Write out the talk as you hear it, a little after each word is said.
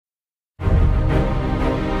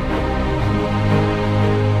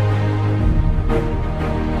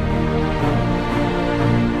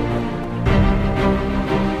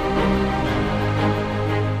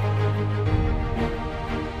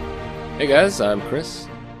guys, I'm Chris.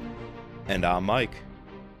 And I'm Mike.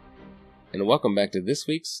 And welcome back to this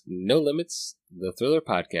week's No Limits, the Thriller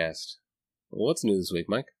Podcast. What's new this week,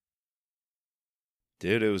 Mike?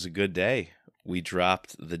 Dude, it was a good day. We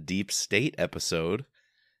dropped the Deep State episode,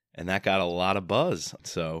 and that got a lot of buzz.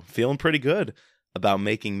 So, feeling pretty good about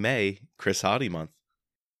making May Chris Hauty month.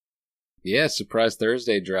 Yeah, surprise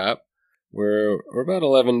Thursday drop. We're about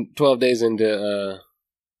 12 days into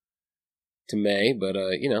to May, but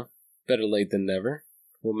better late than never.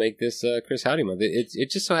 We'll make this Chris Hauty month. It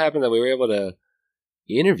just so happened that we were able to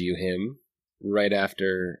interview him right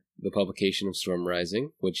after the publication of Storm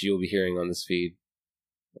Rising, which you'll be hearing on this feed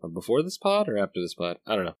before this pod or after this pod.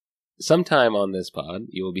 I don't know. Sometime on this pod,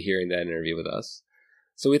 you will be hearing that interview with us.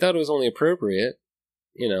 So we thought it was only appropriate,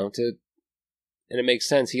 and it makes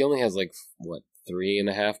sense. He only has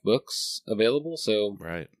 3.5 books available, so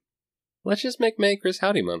right. Let's just make May Chris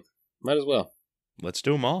Hauty month. Might as well. Let's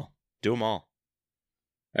do them all. All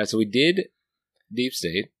right, so we did Deep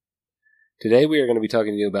State. Today we are going to be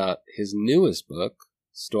talking to you about his newest book,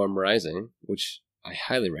 Storm Rising, which I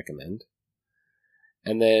highly recommend.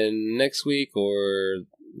 And then next week,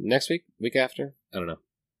 week after, I don't know.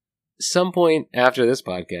 Some point after this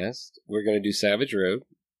podcast, we're going to do Savage Road,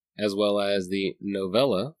 as well as the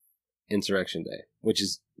novella Insurrection Day, which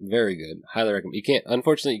is very good. Highly recommend.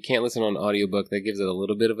 Unfortunately, you can't listen on an audiobook. That gives it a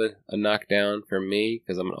little bit of a knockdown for me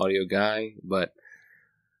because I'm an audio guy, but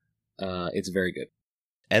it's very good.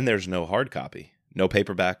 And there's no hard copy, no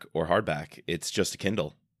paperback or hardback. It's just a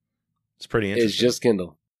Kindle. It's pretty interesting. It's just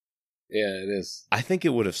Kindle. Yeah, it is. I think it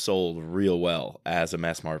would have sold real well as a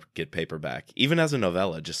mass market paperback, even as a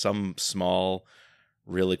novella, just some small,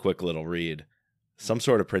 really quick little read. Some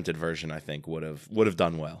sort of printed version, I think, would have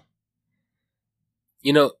done well.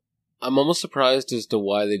 I'm almost surprised as to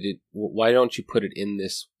why they did. Why don't you put it in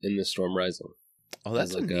this Storm Rising? Oh,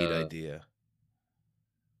 that's a neat idea.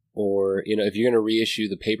 Or if you're going to reissue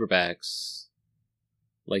the paperbacks,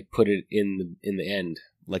 put it in the end,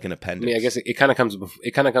 like an appendix. I mean, I guess it kind of comes.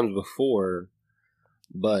 It kind of comes before,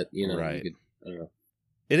 but right. I don't know.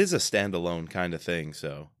 It is a standalone kind of thing,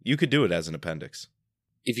 so you could do it as an appendix.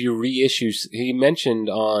 If you reissue, he mentioned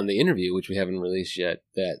on the interview, which we haven't released yet,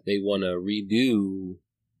 that they want to redo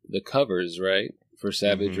the covers, right, for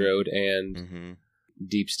Savage Road and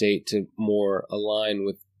Deep State to more align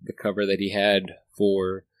with the cover that he had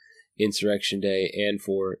for Insurrection Day and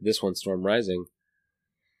for this one, Storm Rising.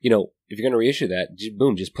 If you're going to reissue that,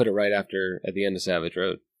 just put it right at the end of Savage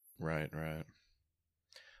Road. Right.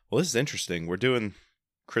 Well, this is interesting. We're doing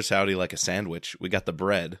Chris Hauty like a sandwich. We got the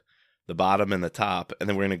bread, the bottom and the top, and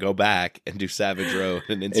then we're going to go back and do Savage Road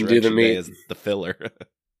and Insurrection Day as the filler.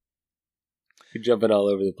 You're jumping all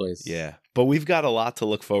over the place. Yeah, but we've got a lot to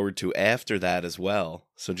look forward to after that as well.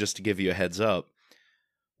 So just to give you a heads up,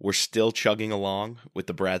 we're still chugging along with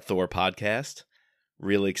the Brad Thor podcast.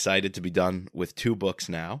 Really excited to be done with 2 books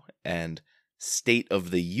now, and State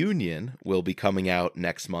of the Union will be coming out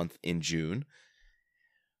next month in June.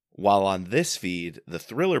 While on this feed, the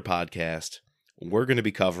Thriller podcast, we're going to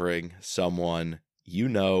be covering someone you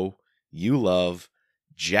love,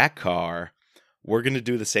 Jack Carr. We're going to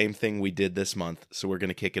do the same thing we did this month. So we're going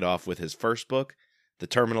to kick it off with his first book, The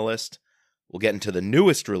Terminalist. We'll get into the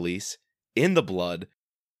newest release, In the Blood.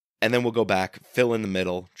 And then we'll go back, fill in the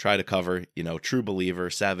middle, try to cover, True Believer,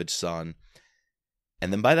 Savage Son.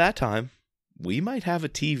 And then by that time, we might have a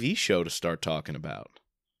TV show to start talking about.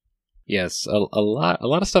 Yes, a lot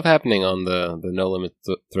of stuff happening on the No Limit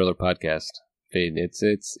Thriller podcast feed.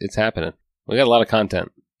 It's happening. We got a lot of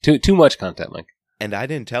content. Too much content, Mike. And I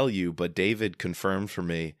didn't tell you, but David confirmed for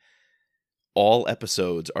me all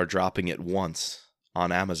episodes are dropping at once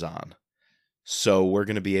on Amazon. So we're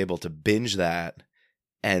going to be able to binge that,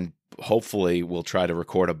 and hopefully we'll try to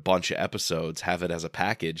record a bunch of episodes, have it as a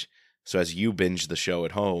package. So as you binge the show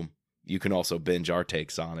at home, you can also binge our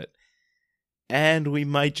takes on it. And we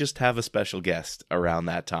might just have a special guest around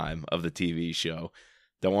that time of the TV show.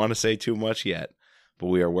 Don't want to say too much yet, but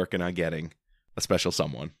we are working on getting a special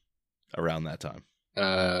someone around that time.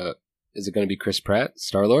 Is it going to be Chris Pratt,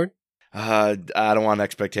 Star-Lord? I don't want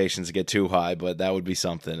expectations to get too high, but that would be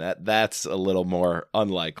something. That's a little more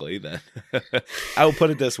unlikely than I will put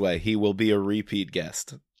it this way. He will be a repeat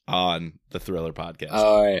guest on the Thriller podcast.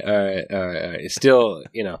 All right. Still,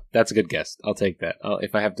 that's a good guest. I'll take that.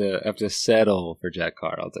 If I have to settle for Jack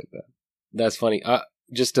Carr, I'll take that. That's funny.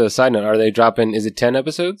 Just a side note, are they dropping, is it 10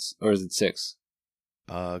 episodes or is it 6?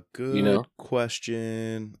 Good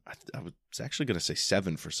question. I was actually going to say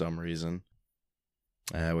 7 for some reason.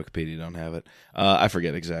 Wikipedia don't have it. I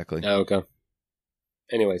forget exactly. Oh, okay.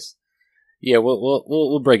 Anyways, Yeah,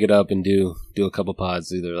 we'll break it up and do a couple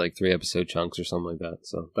pods, either like 3-episode chunks or something like that.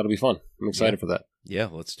 So that'll be fun. I'm excited for that. Yeah,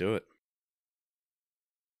 let's do it.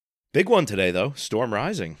 Big one today, though. Storm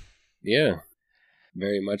Rising. Yeah,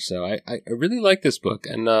 very much so. I really like this book,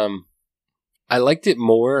 and I liked it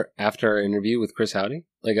more after our interview with Chris Hauty.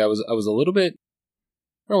 Like I was a little bit,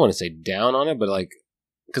 I don't want to say down on it, but like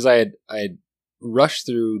because I had rushed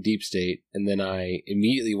through Deep State, and then I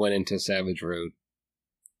immediately went into Savage Road,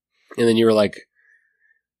 and then you were like,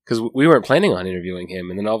 because we weren't planning on interviewing him,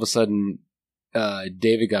 and then all of a sudden,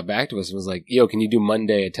 David got back to us and was like, "Yo, can you do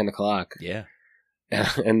Monday at 10 o'clock?" Yeah.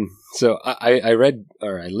 And so I read,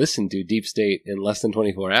 or I listened to Deep State in less than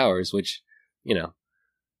 24 hours, which, you know,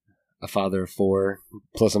 a father of 4,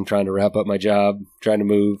 plus I'm trying to wrap up my job, trying to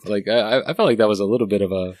move. Like, I felt like that was a little bit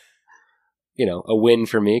of a, you know, a win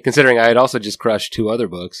for me, considering I had also just crushed 2 other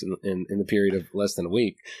books in the period of less than a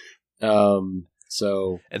week.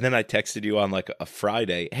 So. And then I texted you on like a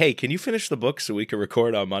Friday, hey, can you finish the book so we can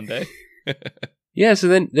record on Monday? Yeah, so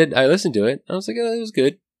then I listened to it. I was like, oh, it was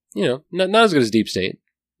good. You know, not as good as Deep State.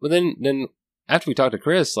 But then after we talked to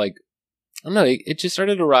Chris, like, I don't know, it just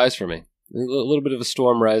started to rise for me. A little bit of a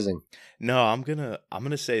storm rising. No, I'm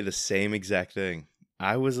gonna say the same exact thing.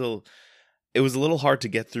 It was a little hard to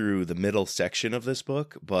get through the middle section of this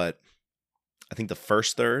book, but I think the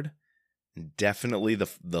first third, definitely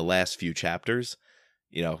the last few chapters,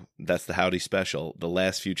 you know, that's the Hauty special. The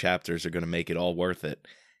last few chapters are going to make it all worth it.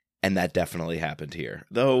 And that definitely happened here.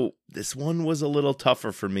 Though this one was a little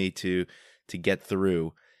tougher for me to get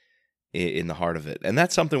through in the heart of it. And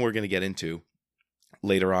that's something we're going to get into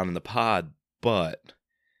later on in the pod. But,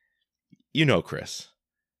 you know, Chris,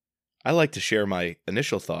 I like to share my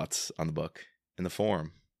initial thoughts on the book in the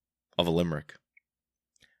form of a limerick.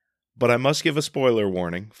 But I must give a spoiler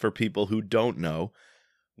warning for people who don't know.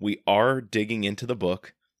 We are digging into the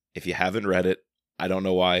book. If you haven't read it, I don't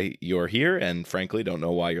know why you're here, and frankly, don't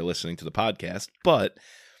know why you're listening to the podcast, but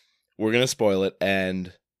we're going to spoil it,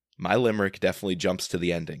 and my limerick definitely jumps to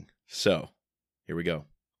the ending. So, here we go.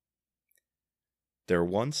 There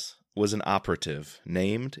once was an operative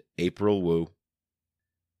named April Wu.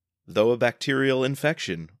 Though a bacterial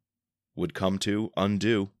infection would come to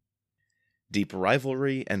undo deep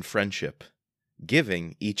rivalry and friendship,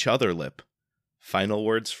 giving each other lip. Final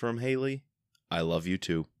words from Hayley, I love you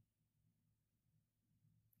too.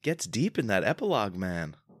 Gets deep in that epilogue,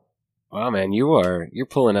 man. Wow, man, you're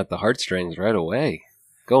pulling at the heartstrings right away.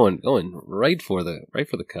 Going right for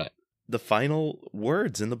the cut. The final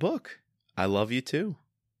words in the book. I love you too.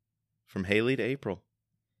 From Hayley to April.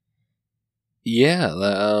 Yeah,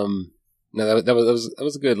 no, that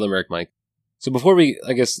was a good limerick, Mike. So before we,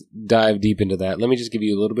 I guess, dive deep into that, let me just give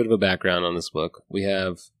you a little bit of a background on this book. We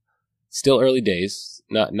have still early days,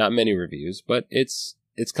 not many reviews, but it's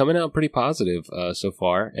coming out pretty positive so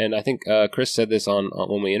far. And I think Chris said this on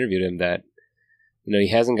when we interviewed him that, you know, he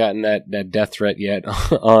hasn't gotten that death threat yet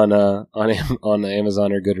on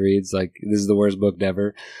Amazon or Goodreads. Like, this is the worst book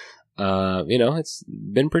ever. You know, it's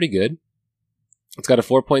been pretty good. It's got a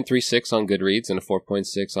 4.36 on Goodreads and a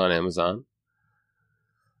 4.6 on Amazon.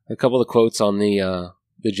 A couple of quotes on the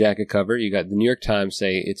jacket cover. You got the New York Times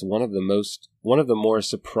say it's one of the more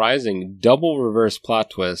surprising double reverse plot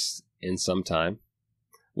twists in some time.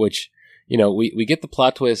 Which, you know, we get the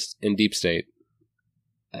plot twist in Deep State.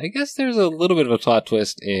 I guess there's a little bit of a plot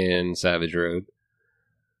twist in Savage Road.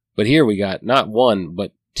 But here we got not one,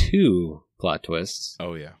 but 2 plot twists.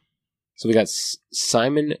 Oh, yeah. So we got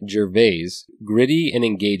Simon Gervais, gritty and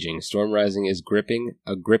engaging. Storm Rising is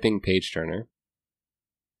a gripping page-turner.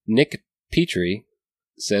 Nick Petrie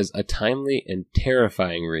says a timely and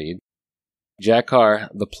terrifying read. Jack Carr,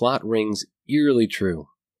 the plot rings eerily true.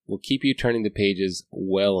 Will keep you turning the pages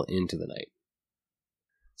well into the night.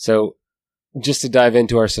 So, just to dive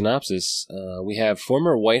into our synopsis, we have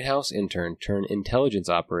former White House intern turned intelligence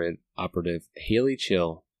operative Hayley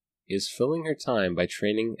Chill is filling her time by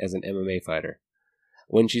training as an MMA fighter.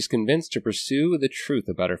 When she's convinced to pursue the truth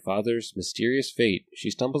about her father's mysterious fate, she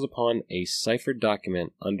stumbles upon a ciphered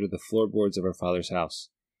document under the floorboards of her father's house.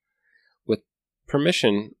 With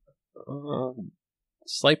permission,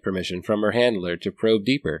 slight permission from her handler to probe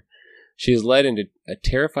deeper, she is led into a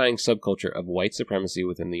terrifying subculture of white supremacy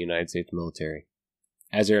within the United States military.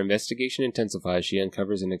 As her investigation intensifies, she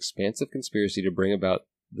uncovers an expansive conspiracy to bring about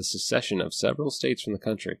the secession of several states from the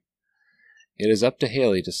country. It is up to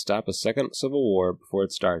Hayley to stop a second civil war before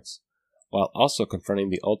it starts, while also confronting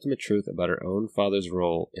the ultimate truth about her own father's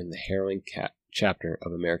role in the harrowing chapter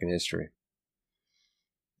of American history.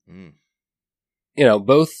 You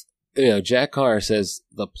know, Jack Carr says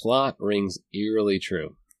the plot rings eerily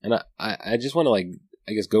true. And I just want to, like,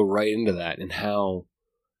 I guess, go right into that and how,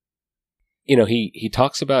 he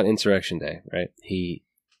talks about Insurrection Day, right?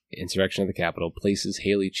 Insurrection of the Capitol, places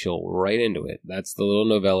Hayley Chill right into it. That's the little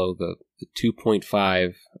novello, the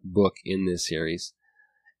 2.5 book in this series.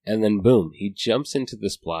 And then boom, he jumps into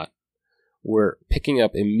this plot. We're picking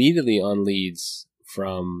up immediately on leads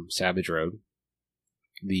from Savage Road.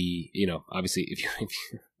 Obviously,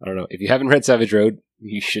 if you haven't read Savage Road,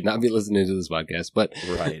 you should not be listening to this podcast, but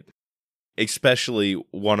right. Especially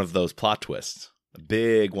one of those plot twists. A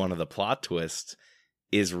big one of the plot twists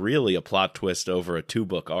is really a plot twist over a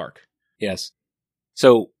 2-book arc. Yes.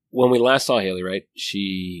 So when we last saw Hayley, right,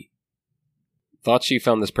 she thought she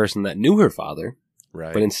found this person that knew her father,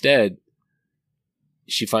 right? But instead,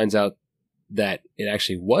 she finds out that it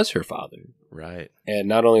actually was her father, right? And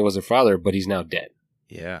not only was her father, but he's now dead.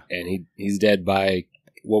 Yeah, and he's dead by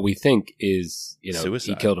what we think is,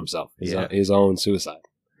 suicide. He killed himself, his own suicide.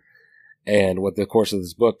 And what the course of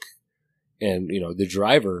this book, and the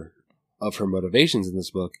driver of her motivations in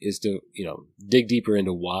this book is to, dig deeper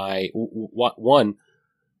into why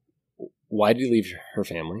did he leave her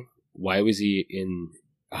family? Why was he in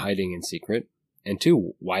hiding in secret? And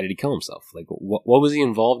 2, why did he kill himself? Like, what was he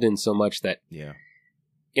involved in so much that,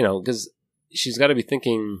 because she's got to be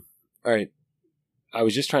thinking, all right, I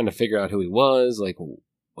was just trying to figure out who he was. Like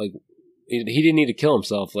he didn't need to kill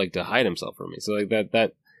himself, like, to hide himself from me. So like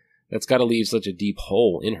that's got to leave such a deep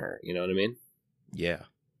hole in her. You know what I mean? Yeah.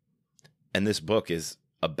 And this book is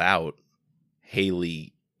about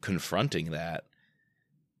Hayley confronting that,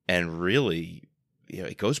 and really,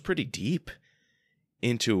 it goes pretty deep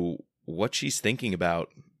into what she's thinking about,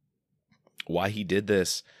 why he did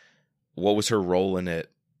this, what was her role in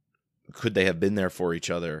it, could they have been there for each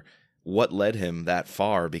other, what led him that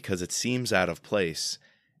far, because it seems out of place,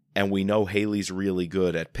 and we know Hayley's really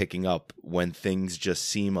good at picking up when things just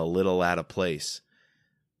seem a little out of place.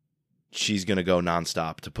 She's going to go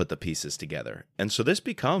nonstop to put the pieces together. And so this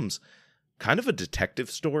becomes kind of a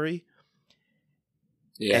detective story.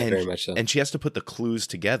 Yeah, very much so. And she has to put the clues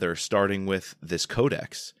together, starting with this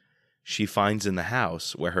codex she finds in the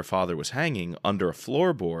house where her father was hanging under a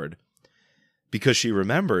floorboard, because she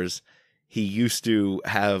remembers he used to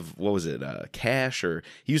have, cash, or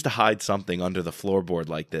he used to hide something under the floorboard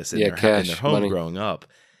like this in their home money. Growing up.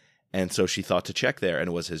 And so she thought to check there, and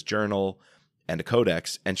it was his journal and a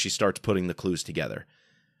codex, and she starts putting the clues together.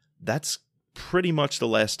 That's pretty much the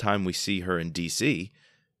last time we see her in D.C.,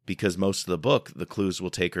 because most of the book, the clues will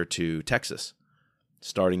take her to Texas,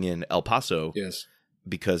 starting in El Paso. Yes.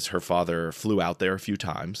 Because her father flew out there a few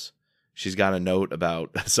times. She's got a note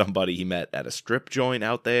about somebody he met at a strip joint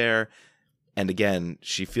out there. And again,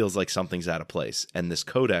 she feels like something's out of place. And this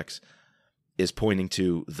codex is pointing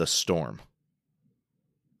to the storm.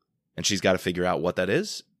 And she's got to figure out what that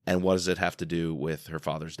is, and what does it have to do with her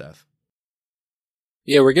father's death.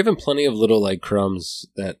 Yeah, we're given plenty of little crumbs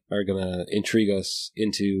that are going to intrigue us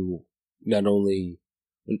into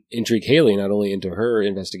intrigue Hayley not only into her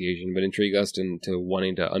investigation, but intrigue us into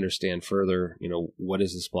wanting to understand further, what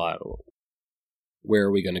is this plot? Where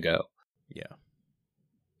are we going to go? Yeah.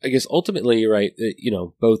 I guess ultimately, you're right,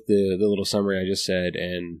 both the little summary I just said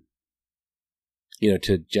and,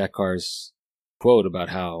 to Jack Carr's quote about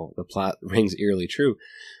how the plot rings eerily true,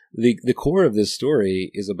 the core of this story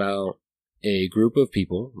is about a group of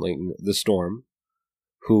people, like the Storm,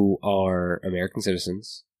 who are American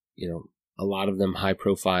citizens, a lot of them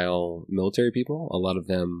high-profile military people, a lot of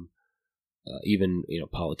them even,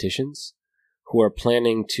 politicians, who are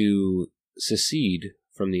planning to secede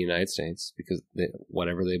from the United States because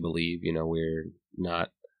whatever they believe, the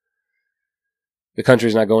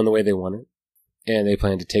country's not going the way they want it, and they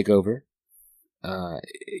plan to take over.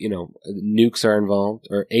 Nukes are involved,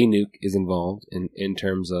 or a nuke is involved in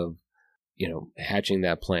terms of, hatching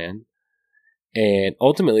that plan. And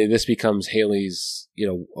ultimately, this becomes Hayley's,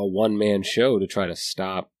 a one-man show to try to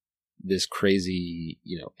stop this crazy,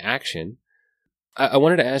 action. I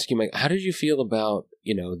wanted to ask you, Mike, how did you feel about,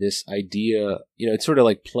 this idea? It's sort of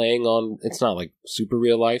like playing on, it's not like super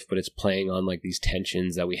real life, but it's playing on like these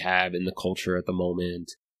tensions that we have in the culture at the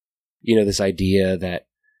moment. This idea that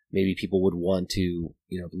maybe people would want to,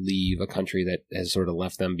 leave a country that has sort of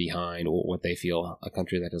left them behind, or what they feel a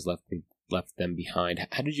country that has left them behind.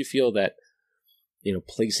 How did you feel that,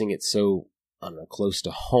 placing it so, I don't know, close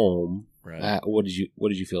to home? Right. What did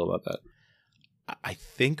you feel about that? I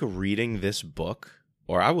think reading this book,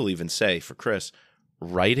 or I will even say for Chris,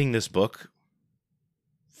 writing this book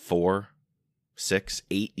 4, 6,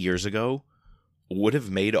 8 years ago would have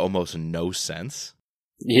made almost no sense.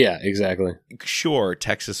 Yeah, exactly. Sure,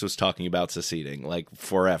 Texas was talking about seceding like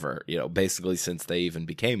forever, basically since they even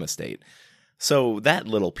became a state. So that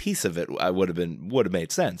little piece of it would have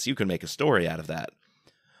made sense. You can make a story out of that.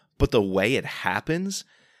 But the way it happens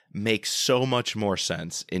makes so much more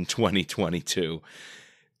sense in 2022.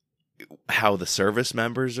 How the service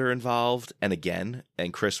members are involved. And again,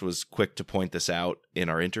 and Chris was quick to point this out in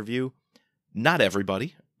our interview, not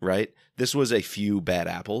everybody, right? This was a few bad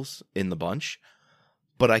apples in the bunch.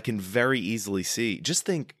 But I can very easily see, just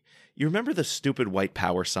think, you remember the stupid white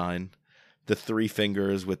power sign? The 3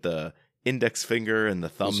 fingers with the index finger and the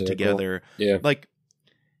thumb together. Yeah. Like,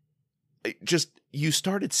 just, you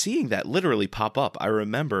started seeing that literally pop up. I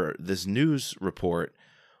remember this news report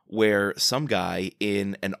where some guy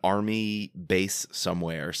in an army base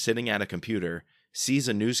somewhere sitting at a computer sees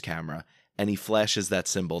a news camera and he flashes that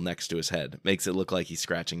symbol next to his head. Makes it look like he's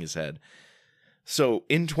scratching his head. So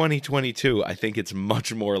in 2022, I think it's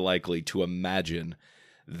much more likely to imagine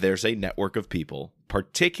there's a network of people,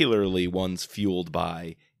 particularly ones fueled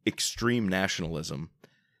by extreme nationalism,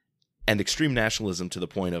 and extreme nationalism to the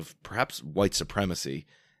point of perhaps white supremacy,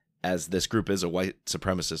 as this group is a white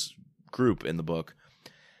supremacist group in the book.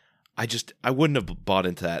 I wouldn't have bought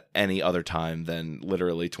into that any other time than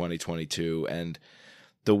literally 2022. And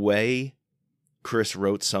the way Chris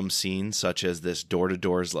wrote some scenes, such as this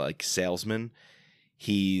door-to-doors like salesman,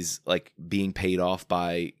 he's like being paid off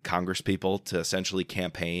by congresspeople to essentially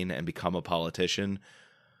campaign and become a politician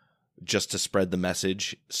just to spread the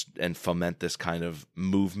message and foment this kind of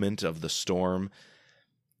movement of the storm.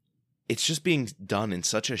 It's just being done in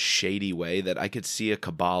such a shady way that I could see a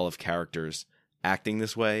cabal of characters acting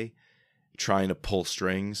this way, trying to pull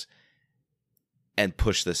strings and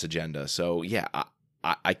push this agenda. So yeah,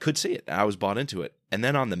 I could see it. I was bought into it. And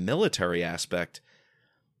then on the military aspect,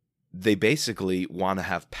 they basically want to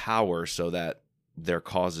have power so that their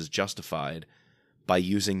cause is justified by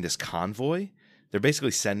using this convoy. They're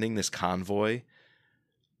basically sending this convoy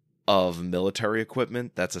of military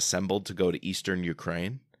equipment that's assembled to go to Eastern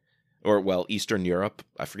Ukraine. Or, well, Eastern Europe.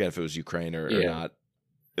 I forget if it was Ukraine or not.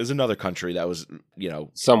 It was another country that was,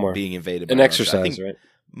 somewhere being invaded by an Russia. exercise, right?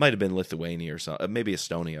 Might have been Lithuania or something, maybe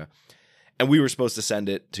Estonia. And we were supposed to send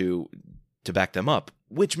it to back them up,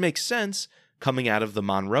 which makes sense coming out of the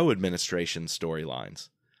Monroe administration storylines.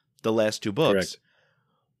 The last 2 books Correct.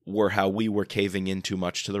 were how we were caving in too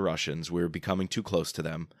much to the Russians. We were becoming too close to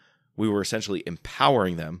them. We were essentially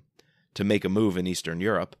empowering them to make a move in Eastern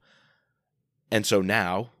Europe. And so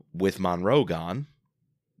now, with Monroe gone,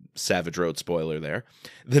 Savage Road spoiler there,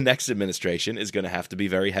 the next administration is going to have to be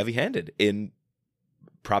very heavy-handed in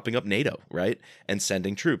propping up NATO, right? And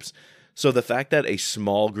sending troops. So the fact that a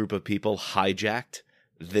small group of people hijacked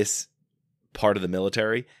this part of the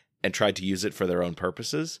military and tried to use it for their own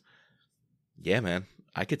purposes, yeah, man,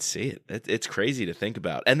 I could see it. It's crazy to think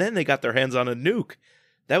about. And then they got their hands on a nuke.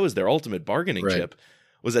 That was their ultimate bargaining chip,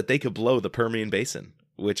 was that they could blow the Permian Basin,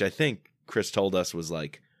 which I think Chris told us was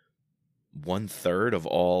like 1/3 of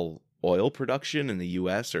all oil production in the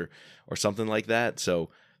U.S. or something like that. So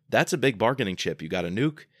that's a big bargaining chip. You got a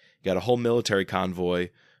nuke, you got a whole military convoy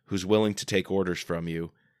who's willing to take orders from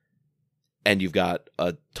you, and you've got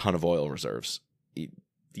a ton of oil reserves.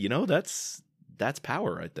 That's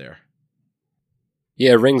power right there.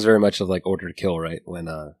 Yeah, it rings very much of like Order to Kill, right? When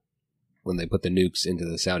they put the nukes into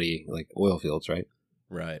the Saudi oil fields, right?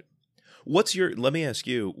 Right. Let me ask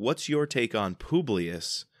you, what's your take on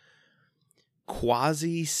Publius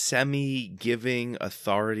quasi-semi giving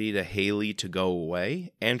authority to Hayley to go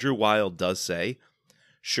away? Andrew Wilde does say,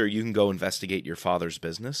 sure, you can go investigate your father's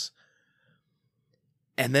business.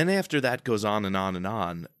 And then after that goes on and on and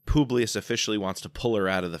on, Publius officially wants to pull her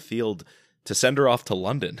out of the field to send her off to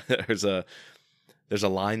London. There's a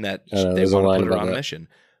line that they want to put her on a mission.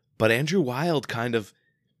 But Andrew Wilde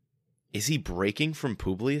is he breaking from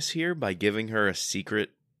Publius here by giving her a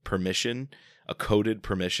secret permission, a coded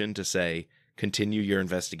permission to say, continue your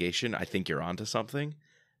investigation? I think you're onto something.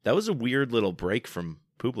 That was a weird little break from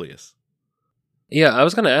Publius. Yeah, I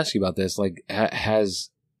was going to ask you about this. Has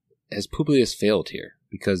Publius failed here?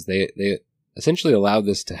 Because they essentially allowed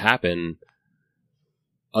this to happen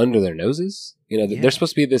under their noses. They're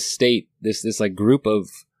supposed to be this state, this group of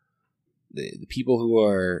the people who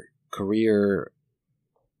are career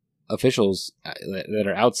officials that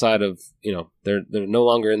are outside of, they're no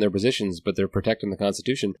longer in their positions, but they're protecting the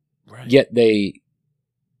Constitution. Right. Yet they,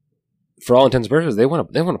 for all intents and purposes, they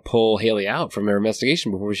want to pull Hayley out from her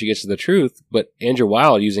investigation before she gets to the truth. But Andrew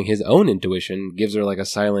Wilde, using his own intuition, gives her a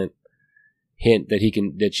silent hint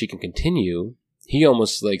that she can continue. He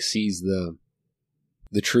almost sees the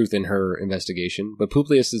truth in her investigation, but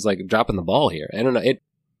Publius is dropping the ball here. I don't know.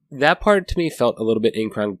 That part to me felt a little bit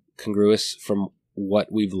incongruous from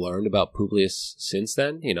what we've learned about Publius since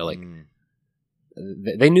then.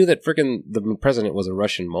 they knew that freaking the president was a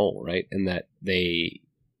Russian mole, right? And that they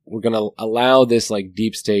were going to allow this like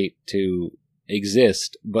deep state to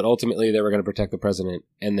exist, but ultimately they were going to protect the president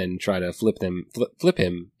and then try to flip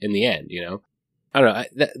him in the end. You know, I don't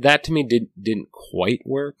know. That to me didn't quite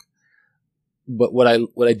work. But what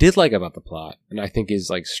I did like about the plot, and I think is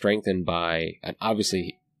like strengthened by, and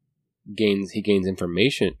obviously he gains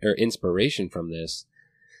information or inspiration from this.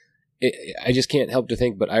 I just can't help to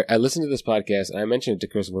think. But I listened to this podcast, and I mentioned it to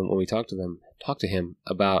Chris when we talked to him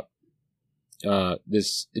about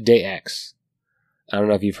this Day X. I don't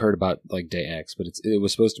know if you've heard about like Day X, but it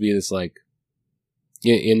was supposed to be this like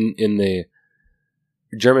in the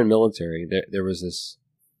German military there was this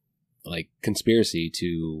like conspiracy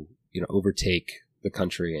to overtake the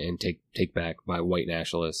country and take back by white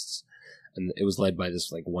nationalists, and it was led by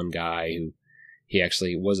this like one guy who he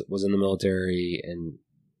actually was in the military and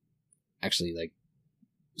actually like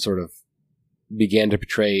sort of began to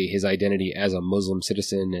portray his identity as a Muslim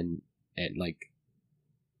citizen and like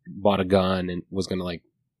bought a gun and was going to like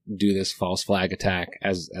do this false flag attack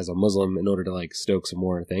as a Muslim in order to like stoke some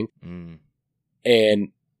more thing. And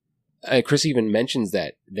Chris even mentions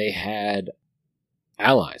that they had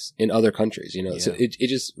allies in other countries, Yeah. So it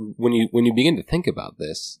just, when you begin to think about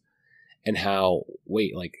this and how,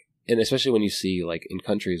 and especially when you see like in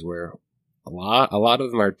countries where a lot of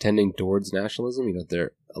them are tending towards nationalism,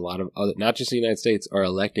 there a lot of other, not just the United States, are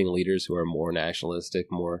electing leaders who are more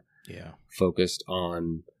nationalistic, more focused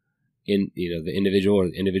on the individual or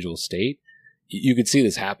the individual state. You could see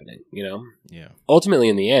this happening, Ultimately,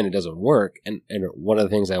 in the end, it doesn't work. And one of the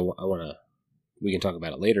things I want to, we can talk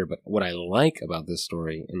about it later, but what I like about this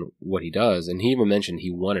story and what he does, and he even mentioned he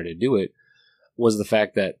wanted to do it, was the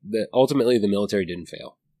fact that ultimately the military didn't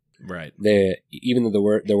fail. Right. Even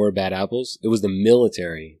though there were bad apples, it was the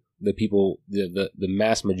military, the people, the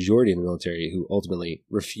mass majority of the military who ultimately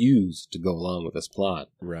refused to go along with this plot.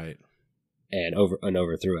 Right. And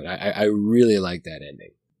overthrew it. I really like that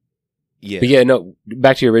ending. Yeah. But yeah, no.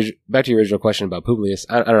 Back to your original question about Publius.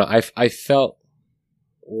 I don't know. I felt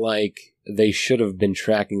like they should have been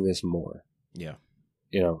tracking this more. Yeah.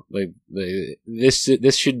 Like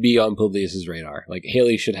this should be on Publius's radar. Like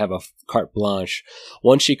Hayley should have a carte blanche.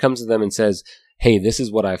 Once she comes to them and says, "Hey, this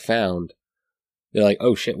is what I found," they're like,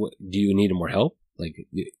 "Oh shit! What, do you need more help? Like,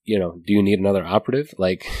 do you need another operative?"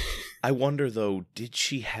 Like, I wonder though, did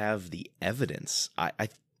she have the evidence? I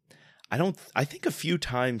think a few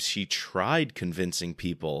times she tried convincing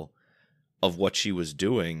people of what she was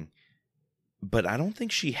doing, but I don't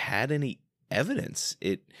think she had any evidence.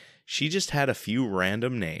 She just had a few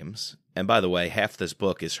random names. And by the way, half this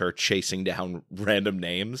book is her chasing down random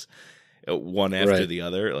names, one after the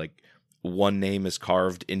other. Like, one name is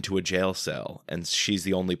carved into a jail cell, and she's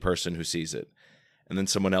the only person who sees it. And then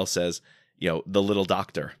someone else says, the little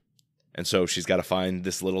doctor. And so she's got to find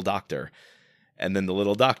this little doctor. And then the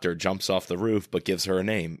little doctor jumps off the roof but gives her a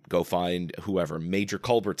name. Go find whoever, Major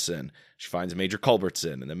Culbertson. She finds Major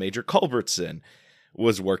Culbertson, and then Major Culbertson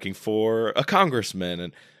was working for a congressman.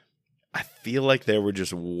 And I feel like there were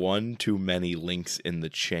just one too many links in the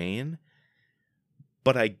chain.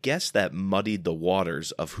 But I guess that muddied the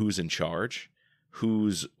waters of who's in charge,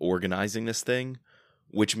 who's organizing this thing,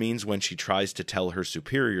 which means when she tries to tell her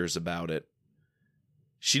superiors about it,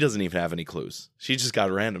 she doesn't even have any clues. She just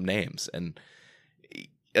got random names. And,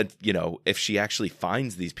 if she actually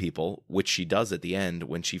finds these people, which she does at the end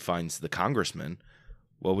when she finds the congressman,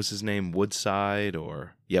 what was his name? Woodside.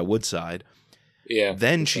 Yeah.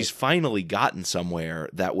 Then she's finally gotten somewhere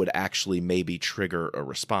that would actually maybe trigger a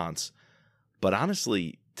response. But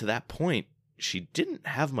honestly, to that point, she didn't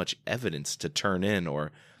have much evidence to turn in,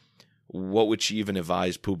 or what would she even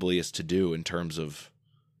advise Publius to do in terms of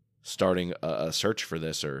starting a search for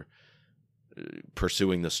this or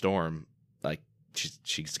pursuing the storm. Like,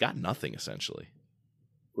 she's got nothing, essentially.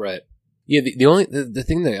 Right. Yeah, the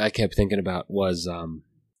thing that I kept thinking about was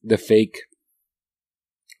the fake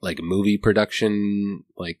like movie production,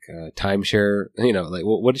 like timeshare, like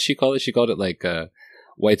what did she call it? She called it like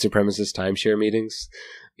white supremacist timeshare meetings,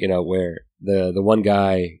 where the one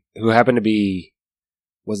guy who happened to be,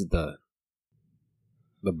 was it the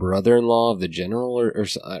brother-in-law of the general or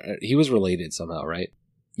he was related somehow, right?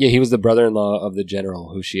 Yeah, he was the brother-in-law of the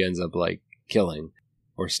general who she ends up like killing,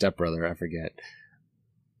 or stepbrother, I forget.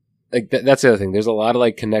 Like that's the other thing. There's a lot of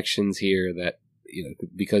like connections here that,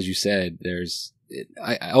 because you said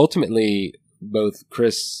I ultimately, both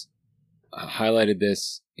Chris highlighted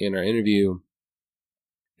this in our interview,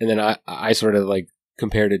 and then I sort of like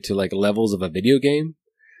compared it to like levels of a video game.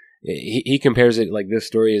 He compares it like this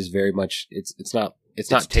story is very much, it's not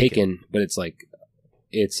taken, but it's like,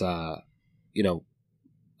 it's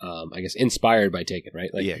I guess inspired by Taken, right?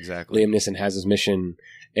 Like, yeah, exactly. Liam Neeson has his mission,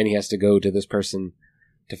 and he has to go to this person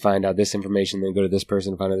to find out this information, then go to this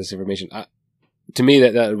person to find out this information. To me,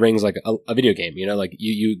 that rings like a video game. Like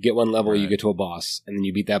you get one level, you get to a boss, and then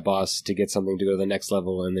you beat that boss to get something to go to the next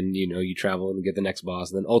level, and then you travel and get the next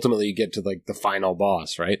boss, and then ultimately you get to like the final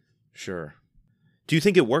boss, right? Sure. Do you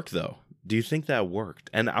think it worked though? Do you think that worked?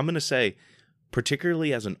 And I'm going to say,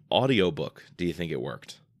 particularly as an audiobook, do you think it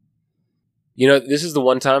worked? This is the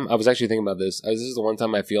one time I was actually thinking about this. This is the one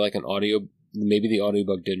time I feel like maybe the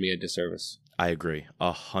audiobook did me a disservice. I agree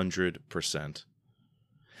 100%.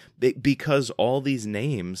 Because all these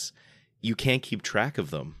names, you can't keep track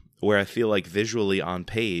of them. Where I feel like visually on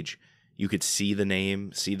page, you could see the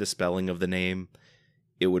name, see the spelling of the name,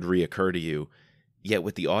 it would reoccur to you. Yet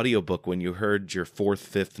with the audiobook, when you heard your fourth,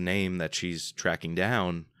 fifth name that she's tracking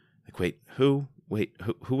down, like, wait, who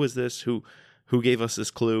was this? Who gave us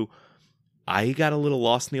this clue? I got a little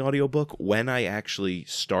lost in the audiobook. When I actually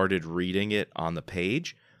started reading it on the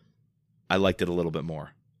page, I liked it a little bit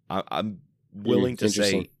more. I'm willing to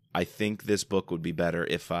say I think this book would be better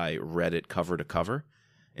if I read it cover to cover.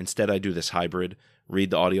 Instead, I do this hybrid,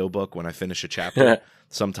 read the audiobook when I finish a chapter.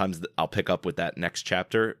 Sometimes I'll pick up with that next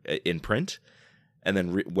chapter in print, and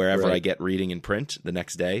then wherever I get reading in print the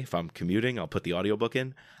next day, if I'm commuting, I'll put the audiobook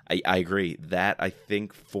in. I agree. That, I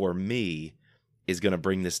think, for me, is going to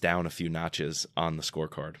bring this down a few notches on the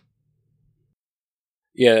scorecard.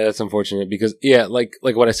 Yeah, that's unfortunate because, yeah, like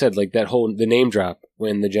what I said, like the name drop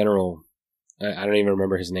when the general, I don't even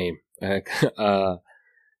remember his name.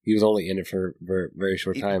 He was only in it for a very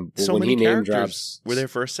short time. So when many he name characters drops, were there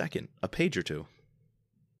for a second, a page or two.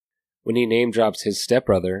 When he name drops his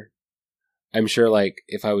stepbrother, I'm sure, like,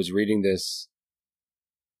 if I was reading this,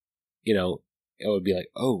 it would be like,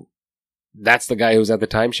 oh, that's the guy who was at the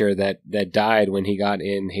timeshare that died when he got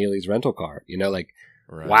in Hayley's rental car.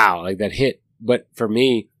 Right. Wow, like that hit. But for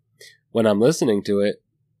me, when I'm listening to it,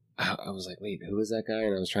 I was like, wait, who is that guy?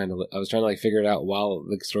 And I was trying to like figure it out while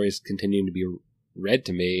the story is continuing to be read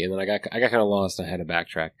to me, and then I got kind of lost. And I had to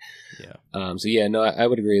backtrack. Yeah. So yeah, no, I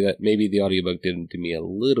would agree that maybe the audiobook did do me a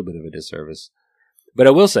little bit of a disservice. But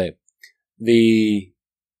I will say,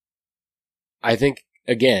 I think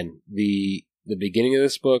again the beginning of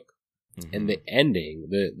this book and the ending,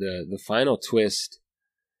 the final twist,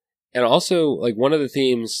 and also like one of the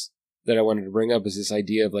themes that I wanted to bring up is this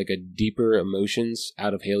idea of like a deeper emotions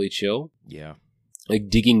out of Hayley Chill. Yeah. Like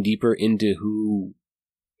digging deeper into who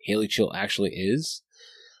Hayley Chill actually is.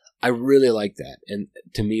 I really like that. And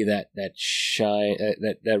to me that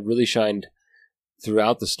really shined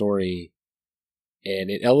throughout the story, and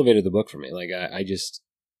it elevated the book for me. Like I just,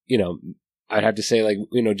 I'd have to say, like,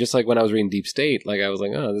 just like when I was reading Deep State, like I was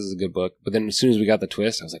like, oh, this is a good book. But then as soon as we got the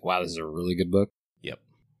twist, I was like, wow, this is a really good book. Yep.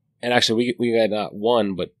 And actually we got not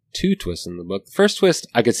one, but two twists in the book. The first twist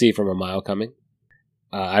I could see from a mile coming.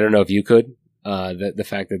 I don't know if you could. The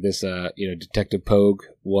fact that this Detective Pogue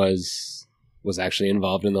was actually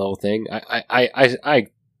involved in the whole thing. I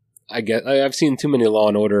get. I've seen too many Law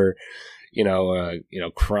and Order,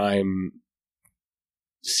 crime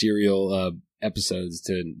serial episodes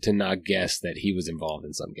to not guess that he was involved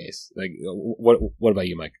in some case. Like, what about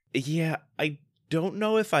you, Mike? Yeah, I don't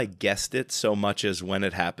know if I guessed it so much as when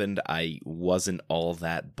it happened, I wasn't all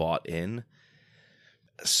that bought in.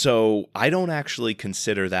 So I don't actually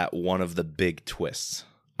consider that one of the big twists.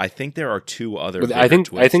 I think there are two other. I think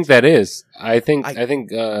that is. I think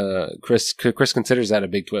Chris considers that a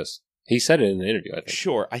big twist. He said it in the interview, I think.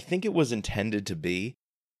 Sure, I think it was intended to be.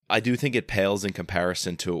 I do think it pales in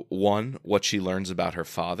comparison to, one, what she learns about her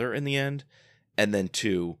father in the end, and then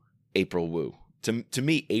two, April Wu. To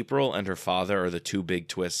me, April and her father are the two big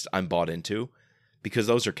twists I'm bought into, because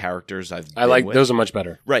those are characters I like with. Those are much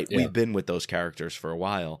better. Right, yeah. We've been with those characters for a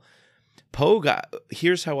while. Pogue,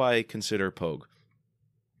 here's how I consider Pogue.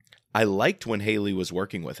 I liked when Hayley was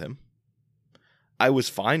working with him. I was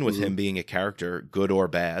fine with him being a character, good or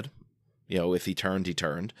bad. If he turned, he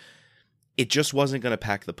turned. It just wasn't going to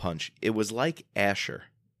pack the punch. It was like Asher.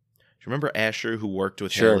 Do you remember Asher, who worked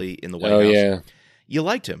with Hayley in the White House? Yeah. You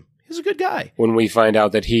liked him. He's a good guy. When we find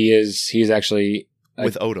out that he's actually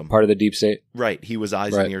with Odom, part of the Deep State. Right. He was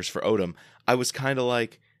eyes and ears for Odom. I was kind of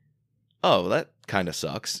like, oh, that kind of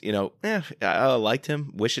sucks. I liked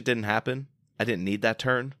him. Wish it didn't happen. I didn't need that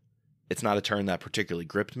turn. It's not a turn that particularly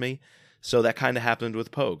gripped me. So that kind of happened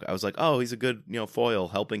with Pogue. I was like, oh, he's a good, foil,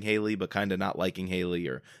 helping Hayley, but kind of not liking Hayley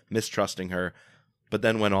or mistrusting her. But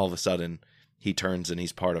then when all of a sudden he turns and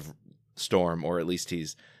he's part of Storm, or at least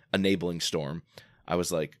he's enabling Storm, I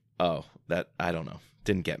was like, oh, that, I don't know,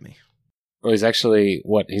 didn't get me. Well, he's actually,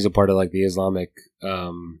 he's a part of like the Islamic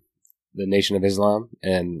the Nation of Islam,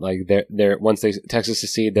 and like they're once Texas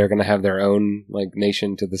secede, they're gonna have their own like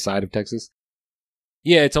nation to the side of Texas.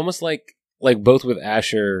 Yeah, it's almost like both with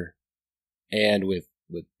Asher and with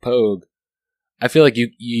Pogue. I feel like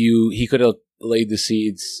he could have laid the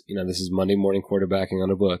seeds. You know, this is Monday morning quarterbacking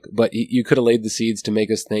on a book, but you could have laid the seeds to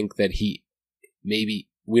make us think that maybe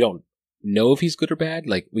we don't know if he's good or bad.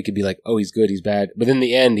 Like we could be like, oh, he's good, he's bad, but in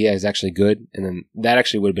the end, yeah, he's actually good, and then that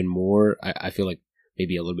actually would have been more. I feel like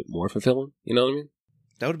maybe a little bit more fulfilling. You know what I mean?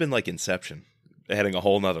 That would have been like Inception, adding a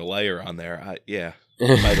whole nother layer on there.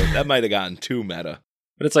 That might have gotten too meta.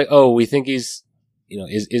 But it's like, oh, we think he's, you know,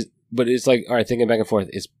 but it's like, all right, thinking back and forth,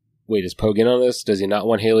 is Pogue in on this? Does he not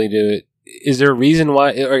want Hayley to? Is there a reason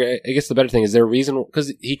why? Or I guess the better thing is there a reason,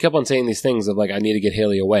 because he kept on saying these things of like, I need to get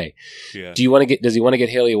Hayley away. Yeah. Does he want to get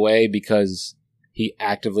Hayley away because he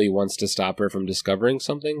actively wants to stop her from discovering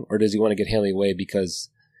something, or does he want to get Hayley away because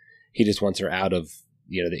he just wants her out of,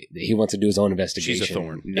 you know, he wants to do his own investigation, she's a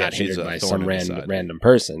thorn, not hindered by some random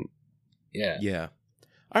person. Yeah. Yeah.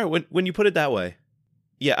 All right. When you put it that way,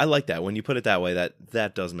 yeah, I like that. When you put it that way,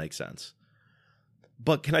 that does make sense.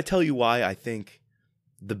 But can I tell you why I think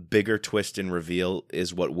the bigger twist and reveal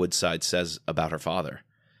is what Woodside says about her father?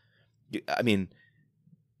 I mean,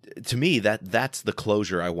 to me, that's the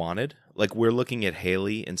closure I wanted. Like, we're looking at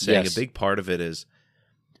Hayley and saying a big part of it is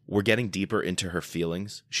we're getting deeper into her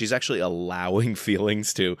feelings. She's actually allowing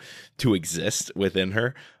feelings to exist within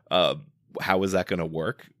her. How is that going to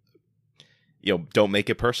work? You know, don't make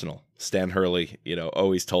it personal. Stan Hurley, you know,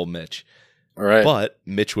 always told Mitch. All right. But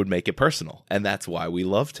Mitch would make it personal, and that's why we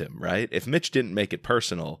loved him, right? If Mitch didn't make it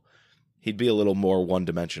personal, he'd be a little more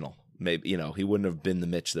one-dimensional. Maybe, you know, he wouldn't have been the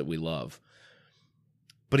Mitch that we love.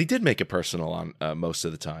 But he did make it personal on most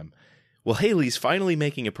of the time. Well, Hayley's finally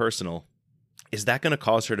making it personal. Is that going to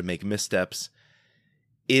cause her to make missteps?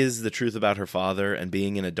 Is the truth about her father and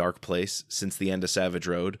being in a dark place since the end of Savage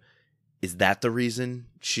Road, is that the reason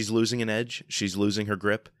she's losing an edge? She's losing her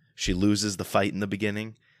grip? She loses the fight in the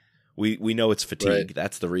beginning? We know it's fatigue. Right.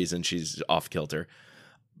 That's the reason she's off kilter,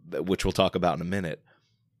 which we'll talk about in a minute.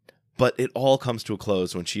 But it all comes to a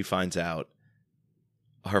close when she finds out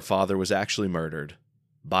her father was actually murdered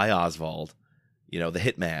by Oswald, you know, the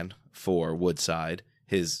hitman for Woodside,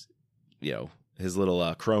 his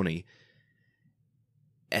little crony.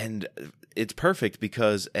 And it's perfect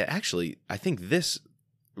because actually I think this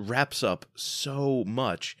wraps up so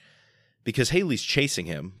much because Hayley's chasing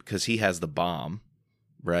him because he has the bomb,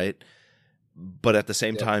 right? But at the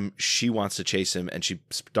same time, she wants to chase him, and she's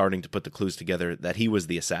starting to put the clues together that he was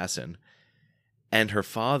the assassin. And her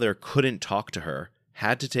father couldn't talk to her,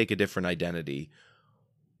 had to take a different identity,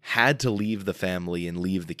 had to leave the family and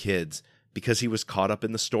leave the kids because he was caught up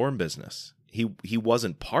in the Storm business. He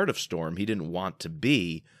wasn't part of Storm. He didn't want to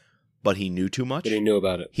be, but he knew too much. But he knew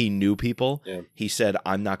about it. He knew people. Yeah. He said,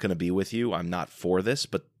 I'm not going to be with you. I'm not for this,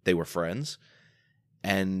 but they were friends.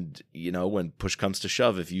 And, you know, when push comes to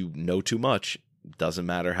shove, if you know too much, doesn't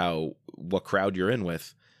matter what crowd you're in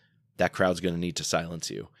with, that crowd's going to need to silence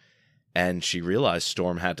you. And she realized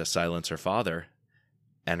Storm had to silence her father,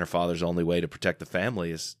 and her father's only way to protect the family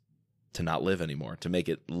is to not live anymore, to make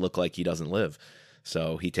it look like he doesn't live.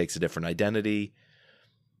 So he takes a different identity.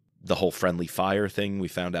 The whole friendly fire thing we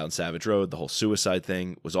found out in Savage Road, the whole suicide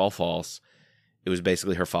thing was all false. It was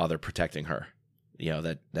basically her father protecting her. You know,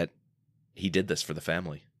 that he did this for the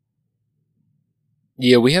family.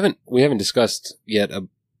 Yeah, we haven't discussed yet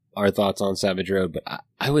our thoughts on Savage Road, but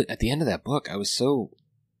I was at the end of that book, I was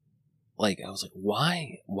like,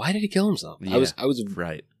 why did he kill himself? Yeah, I was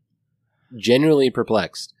right, genuinely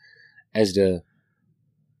perplexed as to,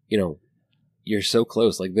 you know, you're so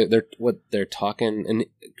close. Like they're talking, and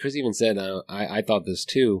Chris even said, I thought this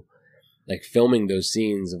too. Like filming those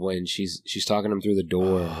scenes of when she's talking to him through the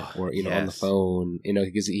door, or you know, on the phone, you know,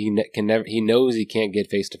 because he knows he can't get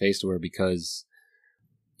face to face to her because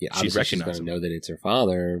obviously she's going to know that it's her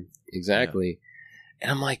father. Exactly. Yeah.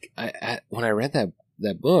 And I'm like, when I read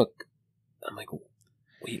that book, I'm like,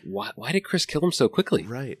 wait, why did Chris kill him so quickly?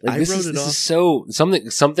 Right. Like, this is so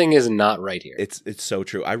something is not right here. It's so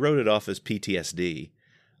true. I wrote it off as PTSD.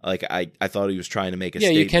 Like I thought he was trying to make a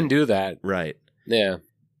statement. Yeah, you can do that. Right. Yeah.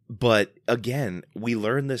 But again, we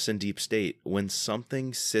learn this in Deep State. When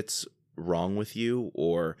something sits wrong with you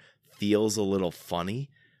or feels a little funny,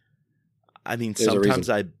 I mean, sometimes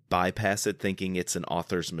I bypass it thinking it's an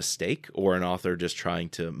author's mistake or an author just trying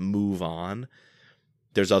to move on.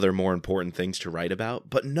 There's other more important things to write about.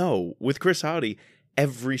 But no, with Chris Hauty,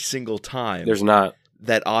 every single time there's not.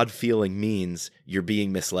 That odd feeling means you're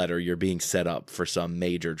being misled or you're being set up for some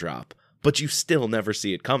major drop. But you still never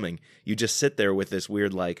see it coming. You just sit there with this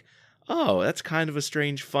weird, like, oh, that's kind of a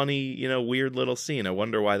strange, funny, weird little scene. I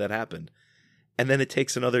wonder why that happened. And then it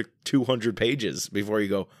takes another 200 pages before you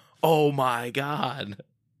go, oh my God.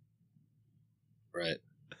 Right.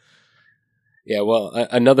 Yeah, well,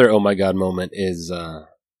 another oh my God moment is the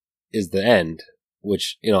end,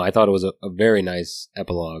 which, I thought it was a very nice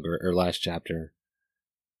epilogue or last chapter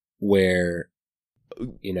where,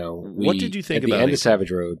 what did you think at about the end April? of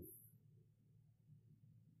Savage Road?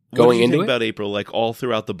 What did you think about April, like all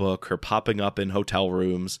throughout the book, her popping up in hotel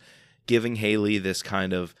rooms, giving Hayley this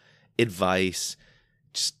kind of advice,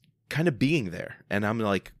 just kind of being there. And I'm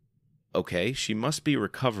like, okay, she must be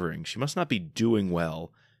recovering. She must not be doing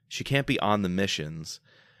well. She can't be on the missions.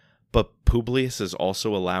 But Publius is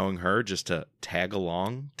also allowing her just to tag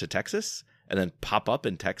along to Texas and then pop up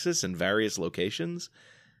in Texas in various locations.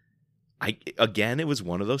 It was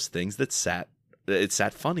one of those things that sat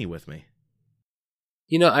funny with me.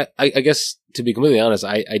 I guess, to be completely honest,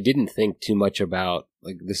 I didn't think too much about,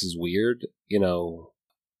 like, this is weird.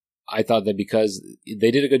 I thought that because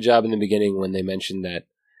they did a good job in the beginning when they mentioned that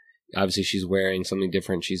obviously she's wearing something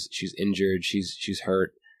different. She's injured. She's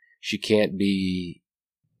hurt. She can't be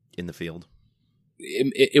in the field.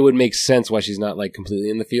 It would make sense why she's not, like,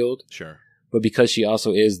 completely in the field. Sure. But because she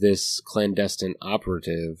also is this clandestine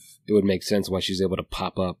operative, it would make sense why she's able to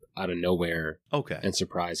pop up out of nowhere, and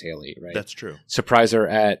surprise Hayley, right? That's true. Surprise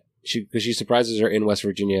her because she surprises her in West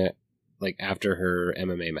Virginia, like after her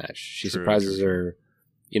MMA match. She surprises her,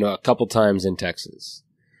 a couple times in Texas,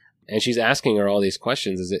 and she's asking her all these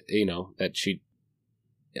questions. Is it, that she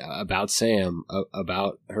about Sam,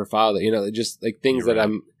 about her father, just like things that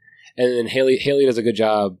I'm, and then Hayley does a good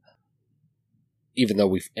job. Even though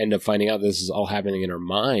we end up finding out this is all happening in her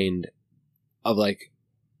mind, of like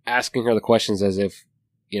asking her the questions as if,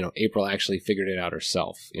 April actually figured it out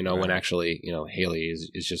herself, when actually, Hayley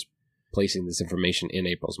is just placing this information in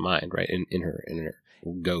April's mind, right? In her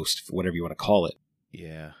ghost, whatever you want to call it.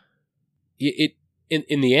 Yeah.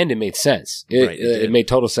 In the end, it made sense. It made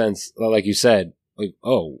total sense. Like you said, like,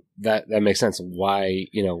 oh, that makes sense. Why,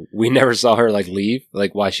 we never saw her like leave,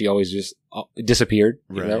 like why she always just disappeared,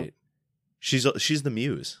 you know? She's the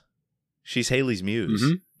muse. She's Hayley's muse.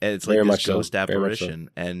 Mm-hmm. And it's like very this ghost apparition.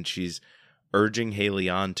 So. And she's urging Hayley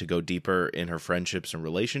on to go deeper in her friendships and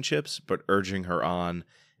relationships, but urging her on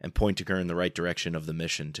and pointing her in the right direction of the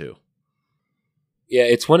mission too. Yeah,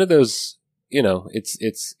 it's one of those,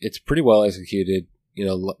 it's pretty well executed,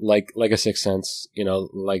 like a Sixth Sense,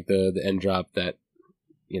 like the end drop that,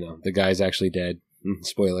 the guy's actually dead.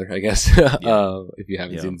 Spoiler, I guess, if you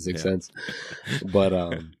haven't seen the Sixth Sense.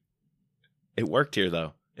 But it worked here,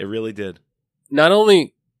 though. It really did. Not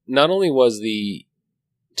only was the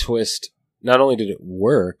twist, not only did it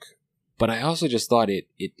work, but I also just thought it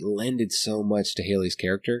lended so much to Hayley's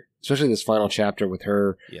character, especially this final chapter with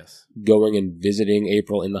her going and visiting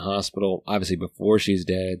April in the hospital, obviously before she's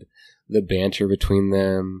dead, the banter between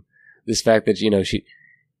them, this fact that,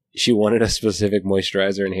 she wanted a specific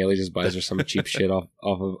moisturizer and Hayley just buys her some cheap shit off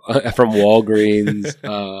of from Walgreens.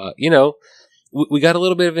 We got a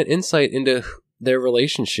little bit of an insight into their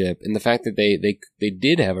relationship and the fact that they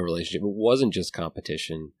did have a relationship. It wasn't just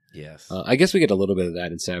competition. Yes. I guess we get a little bit of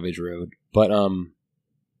that in Savage Road, but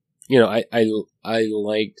I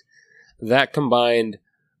liked that combined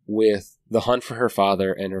with the hunt for her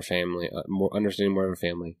father and her family, understanding more of her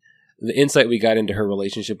family, the insight we got into her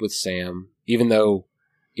relationship with Sam, even though,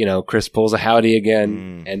 Chris pulls a Hauty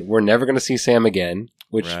again and we're never going to see Sam again,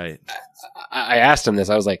 which I asked him this.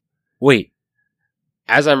 I was like, wait,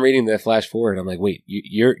 as I'm reading the flash forward, I'm like, wait,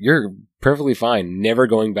 you're perfectly fine never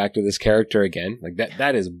going back to this character again? Like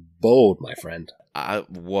that is bold, my friend.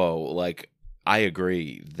 Like I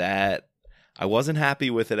agree that I wasn't happy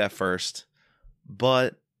with it at first,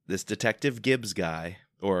 but this Detective Gibbs guy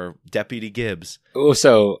or Deputy Gibbs, we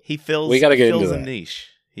gotta get into that. Niche.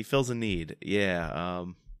 He fills a need. Yeah.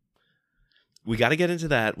 We got to get into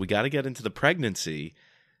that. We got to get into the pregnancy.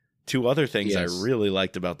 Two other things I really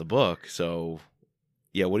liked about the book. So,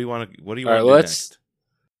 yeah, what do you want to do next?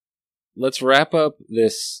 Let's wrap up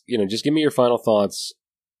this, just give me your final thoughts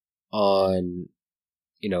on,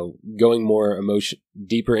 going more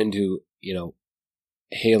deeper into,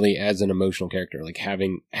 Hayley as an emotional character, like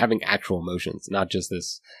having actual emotions, not just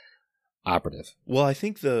this operative. Well, I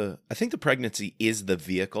think the pregnancy is the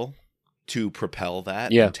vehicle to propel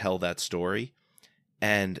that and tell that story.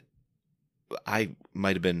 And I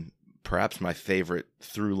might have been perhaps my favorite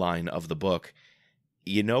through line of the book.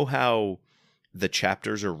 You know how the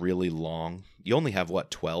chapters are really long? You only have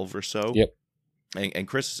 12 or so? Yep. And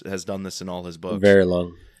Chris has done this in all his books. Very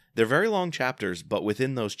long. They're very long chapters, but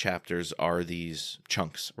within those chapters are these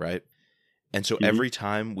chunks, right? And so every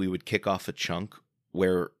time we would kick off a chunk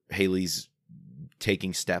where Hayley's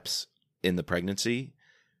taking steps in the pregnancy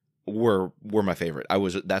were my favorite.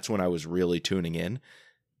 That's when I was really tuning in,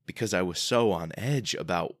 because I was so on edge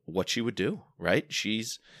about what she would do, right?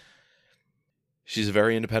 She's a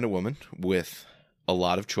very independent woman with a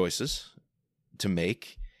lot of choices to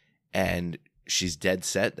make, and she's dead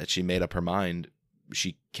set that she made up her mind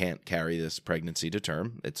she can't carry this pregnancy to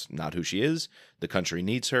term. It's not who she is. The country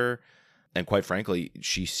needs her. And quite frankly,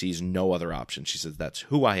 she sees no other option. She says, that's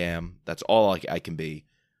who I am. That's all I can be.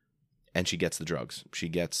 And she gets the drugs. She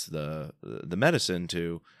gets the medicine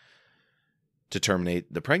to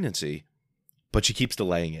terminate the pregnancy, but she keeps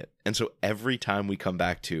delaying it. And so every time we come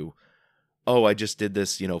back to, oh, I just did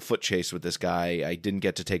this, foot chase with this guy. I didn't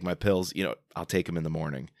get to take my pills. I'll take him in the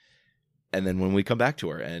morning. And then when we come back to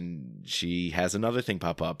her and she has another thing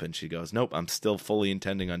pop up and she goes, nope, I'm still fully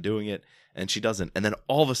intending on doing it. And she doesn't. And then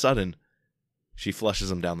all of a sudden she flushes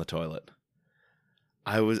him down the toilet.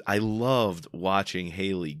 I loved watching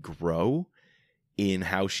Hayley grow in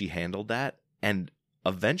how she handled that. And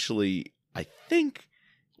eventually, I think,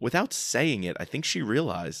 without saying it, I think she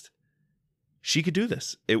realized she could do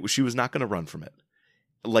this. She was not going to run from it.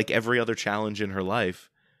 Like every other challenge in her life,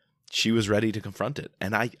 she was ready to confront it.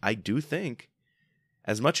 And I do think,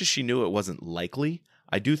 as much as she knew it wasn't likely,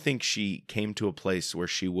 I do think she came to a place where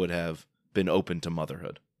she would have been open to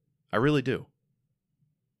motherhood. I really do.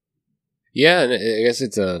 Yeah, and I guess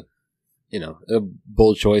it's a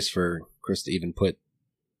bold choice for Chris to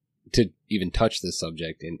even touch this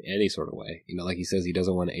subject in any sort of way. Like he says, he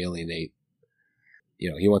doesn't want to alienate.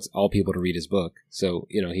 He wants all people to read his book. So,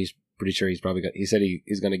 he's pretty sure he said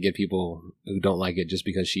he's going to get people who don't like it just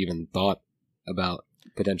because she even thought about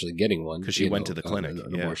potentially getting one. Because she went to the clinic.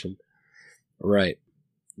 An abortion. Right.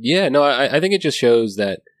 Yeah, no, I think it just shows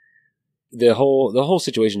that the whole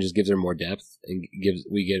situation just gives her more depth and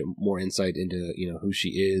we get more insight into, who she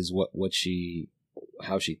is,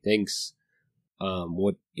 how she thinks,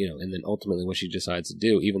 and then ultimately what she decides to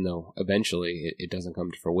do, even though eventually it doesn't come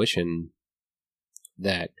to fruition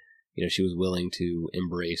that, she was willing to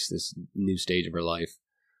embrace this new stage of her life.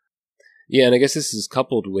 Yeah, and I guess this is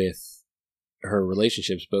coupled with her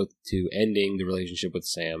relationships, both to ending the relationship with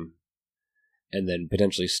Sam and then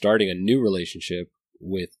potentially starting a new relationship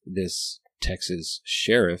with this Texas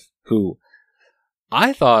sheriff who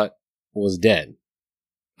I thought was dead.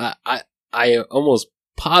 I almost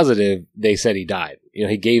positive they said he died.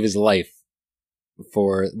 He gave his life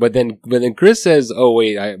but then Chris says, "Oh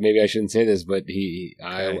wait, maybe I shouldn't say this, but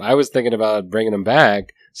I was thinking about bringing him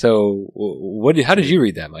back." So how did you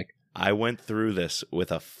read that, Mike? I went through this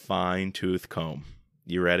with a fine-tooth comb.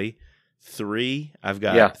 You ready? I've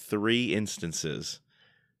got 3 instances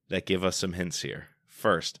that give us some hints here.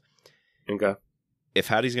 First, okay, if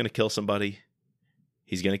Hauty's going to kill somebody,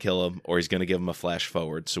 he's going to kill him, or he's going to give him a flash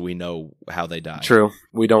forward so we know how they die. True.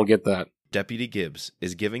 We don't get that. Deputy Gibbs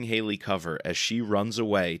is giving Hayley cover as she runs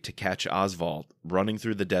away to catch Oswald running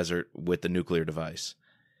through the desert with the nuclear device.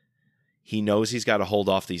 He knows he's got to hold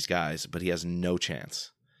off these guys, but he has no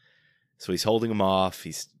chance. So he's holding them off.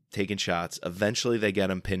 He's taking shots. Eventually, they get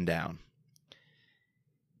him pinned down.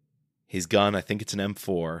 His gun, I think it's an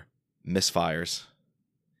M4, misfires.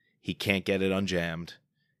 He can't get it unjammed.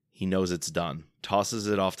 He knows it's done. Tosses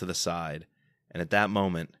it off to the side. And at that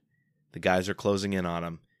moment, the guys are closing in on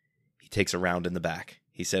him. He takes a round in the back.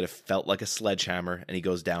 He said it felt like a sledgehammer, and he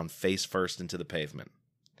goes down face first into the pavement.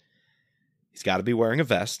 He's got to be wearing a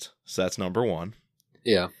vest, so that's number 1.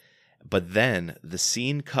 Yeah. But then the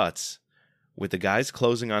scene cuts with the guys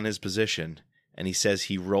closing on his position, and he says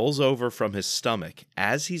he rolls over from his stomach.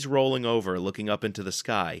 As he's rolling over, looking up into the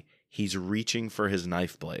sky, he's reaching for his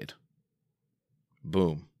knife blade.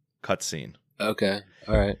 Boom. Cut scene. Okay.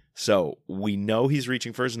 All right. So we know he's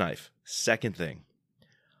reaching for his knife. Second thing.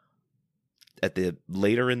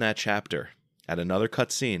 Later in that chapter, at another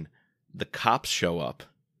cut scene, the cops show up,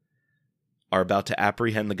 are about to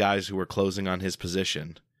apprehend the guys who were closing on his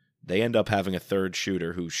position. They end up having a third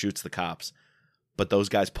shooter who shoots the cops, but those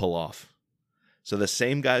guys pull off. So the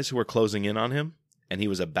same guys who were closing in on him and he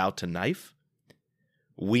was about to knife,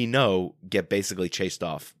 we know get basically chased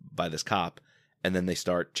off by this cop, and then they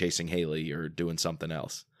start chasing Hayley or doing something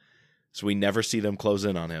else. So we never see them close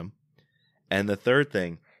in on him. And the third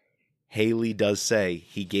thing, Hayley does say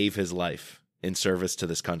he gave his life in service to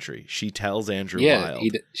this country. She tells Andrew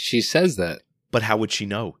Wilde. She says that. But how would she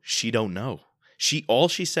know? She don't know. All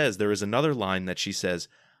she says, there is another line that she says,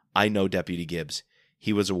 I know Deputy Gibbs.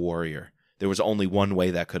 He was a warrior. There was only one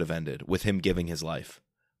way that could have ended, with him giving his life.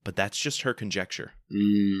 But that's just her conjecture.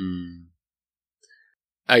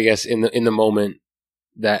 I guess in the moment,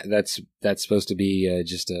 that's supposed to be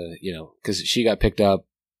just a, because she got picked up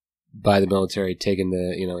by the military, taken to,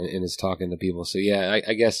 and is talking to people. So yeah,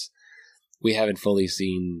 I guess we haven't fully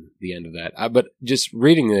seen the end of that. But just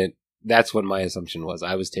reading it, that's what my assumption was.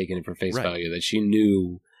 I was taking it for face value that she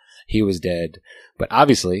knew he was dead. But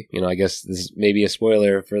obviously, I guess this is maybe a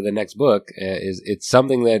spoiler for the next book. It's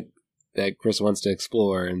something that Chris wants to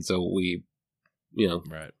explore, and so we,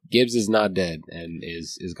 Gibbs is not dead and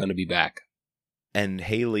is going to be back. And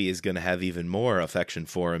Hayley is going to have even more affection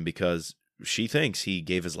for him because she thinks he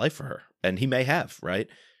gave his life for her, and he may have, right?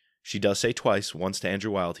 She does say twice, once to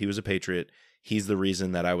Andrew Wilde, he was a patriot. He's the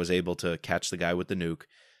reason that I was able to catch the guy with the nuke,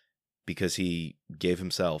 because he gave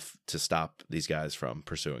himself to stop these guys from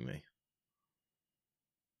pursuing me.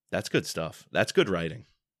 That's good stuff. That's good writing.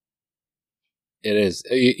 It is.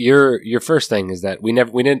 Your first thing is that we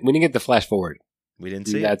didn't get the flash forward. We didn't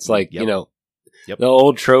see That's it. like, Yep. the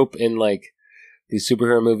old trope in like these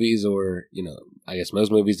superhero movies, or, I guess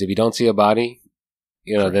most movies, if you don't see a body,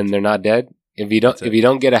 then they're not dead. If you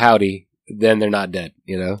don't get a Hauty, then they're not dead,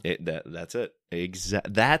 That's it.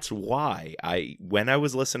 That's why when I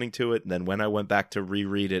was listening to it, and then when I went back to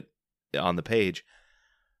reread it on the page,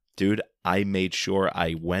 dude, I made sure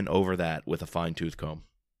I went over that with a fine-tooth comb.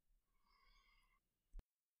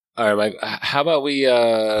 All right, Mike, how about we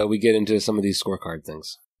get into some of these scorecard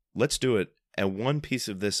things? Let's do it. And one piece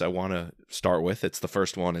of this I want to start with, it's the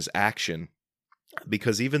first one, is action.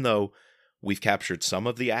 Because even though we've captured some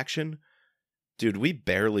of the action, dude, we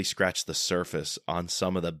barely scratched the surface on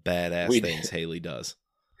some of the badass things Hayley does.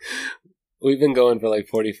 We've been going for like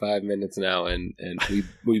 45 minutes now, and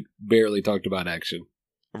we barely talked about action.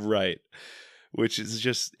 Right. Which is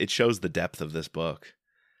just, it shows the depth of this book.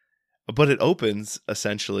 But it opens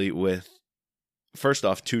essentially with, first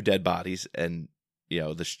off, 2 dead bodies, and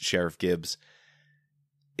the Sheriff Gibbs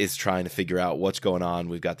is trying to figure out what's going on.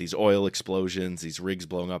 We've got these oil explosions, these rigs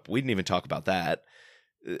blowing up. We didn't even talk about that.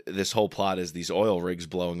 This whole plot is these oil rigs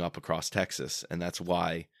blowing up across Texas, and that's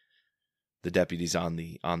why the deputy's on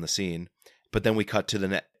the scene. But then we cut to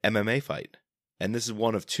the MMA fight, and this is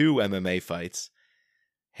one of 2 MMA fights.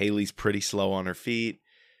 Hayley's pretty slow on her feet.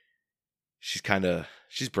 She's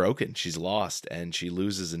broken. She's lost, and she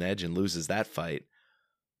loses an edge and loses that fight.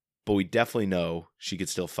 But we definitely know she could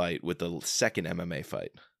still fight with the second MMA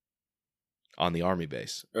fight on the Army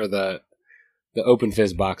base. Or the open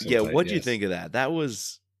fist boxing fight. What'd you think of that? That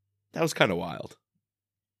was kind of wild.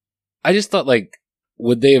 I just thought, like,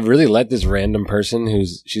 would they have really let this random person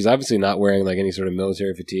she's obviously not wearing like any sort of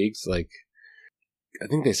military fatigues, like, I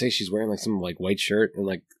think they say she's wearing like some like white shirt and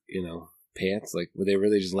like, pants, like, would they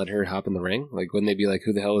really just let her hop in the ring? Like, wouldn't they be like,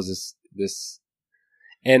 who the hell is this?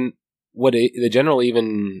 And the general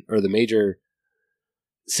even, or the major,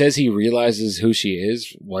 says he realizes who she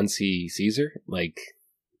is once he sees her. Like,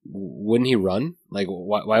 wouldn't he run? Like,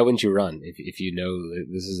 why wouldn't you run if you know that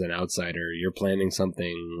this is an outsider? You're planning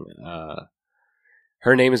something.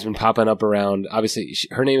 Her name has been popping up around. Obviously,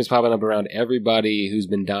 her name is popping up around everybody who's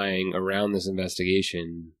been dying around this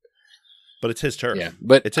investigation. But it's his turf. Yeah,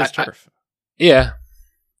 but it's his turf. Yeah,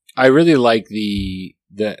 I really like the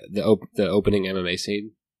opening MMA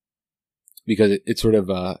scene, because it sort of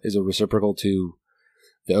is a reciprocal to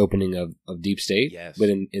the opening of Deep State. Yes. But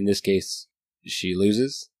in this case, she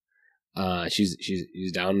loses.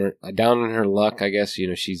 She's down on her luck, I guess.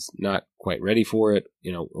 She's not quite ready for it.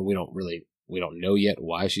 We don't know yet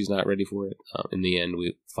why she's not ready for it. In the end,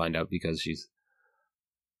 we find out because she's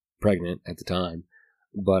pregnant at the time.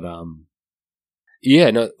 But not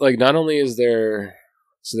only is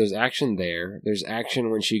there's action there. There's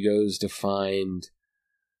action when she goes to find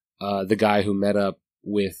the guy who met up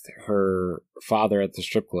with her father at the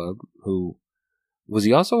strip club. Who was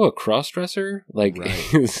he also a cross-dresser? Like,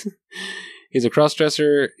 right. He's a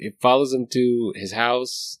cross-dresser. It follows him to his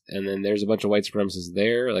house, and then there's a bunch of white supremacists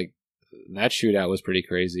there. Like, that shootout was pretty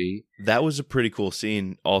crazy. That was a pretty cool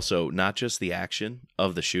scene. Also, not just the action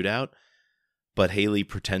of the shootout, but Hayley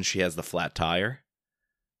pretends she has the flat tire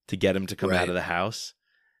to get him to come out of the house.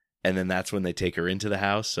 And then that's when they take her into the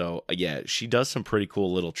house. So, yeah, she does some pretty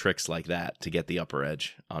cool little tricks like that to get the upper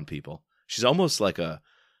edge on people. She's almost like a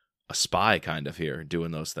spy kind of here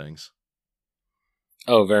doing those things.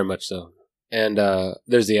 Oh, very much so. And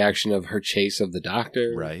there's the action of her chase of the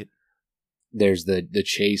doctor. Right. There's the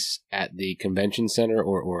chase at the convention center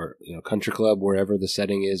or country club, wherever the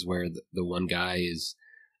setting is, where the one guy is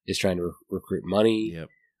trying to recruit money. Yep.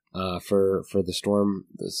 For the storm.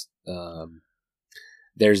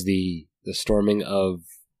 There's the storming of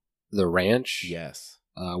the ranch. Yes.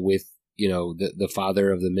 With the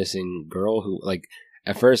father of the missing girl, who, like,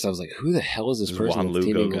 at first I was like, who the hell is this person that's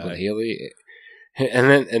teaming up with Hayley?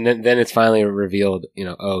 And then it's finally revealed,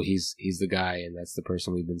 oh, he's the guy, and that's the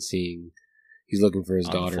person we've been seeing. He's looking for his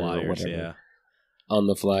On daughter the flyers, or whatever. yeah. On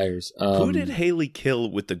the flyers. Who did Hayley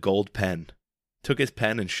kill with the gold pen? Took his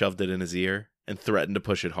pen and shoved it in his ear and threatened to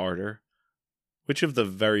push it harder? Which of the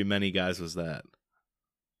very many guys was that?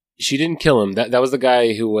 She didn't kill him. That was the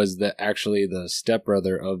guy who was actually the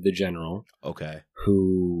stepbrother of the general. Okay.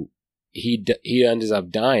 Who he ends up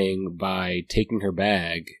dying by taking her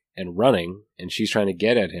bag and running, and she's trying to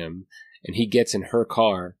get at him, and he gets in her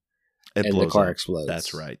car, and the car explodes.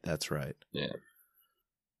 That's right. Yeah.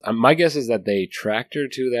 My guess is that they tracked her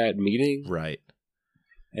to that meeting. Right.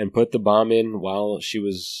 And put the bomb in while she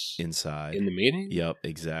was inside in the meeting? Yep,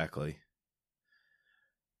 exactly.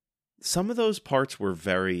 Some of those parts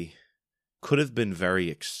could have been very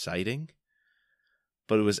exciting,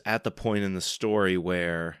 but it was at the point in the story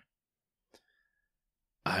where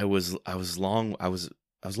I was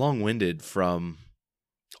long-winded from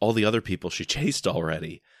all the other people she chased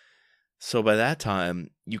already. So by that time,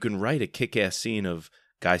 you can write a kick-ass scene of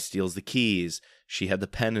guy steals the keys, she had the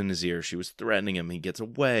pen in his ear, she was threatening him, he gets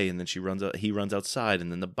away, and then he runs outside,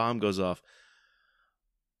 and then the bomb goes off.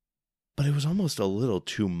 But it was almost a little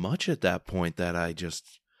too much at that point that I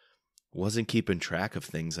just wasn't keeping track of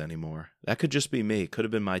things anymore. That could just be me. It could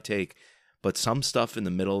have been my take. But some stuff in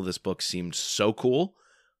the middle of this book seemed so cool,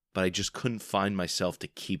 but I just couldn't find myself to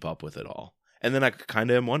keep up with it all. And then I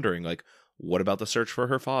kind of am wondering, like, what about the search for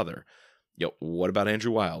her father? What about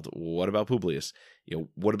Andrew Wilde? What about Publius?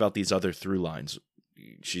 What about these other through lines?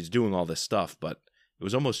 She's doing all this stuff, but it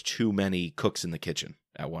was almost too many cooks in the kitchen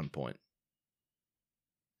at one point.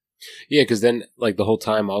 Yeah, because then, like, the whole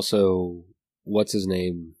time also, what's his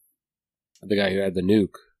name? The guy who had the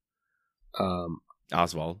nuke.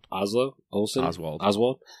 Oswald.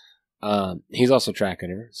 Oswald. He's also tracking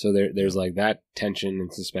her. So there's like that tension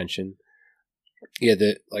and suspension. Yeah,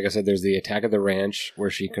 like I said, there's the attack of the ranch where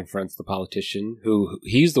she confronts the politician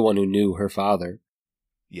he's the one who knew her father.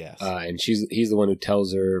 Yes. And he's the one who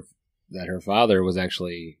tells her that her father was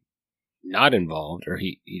actually not involved, or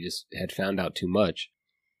he just had found out too much.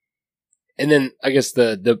 And then I guess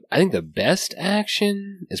I think the best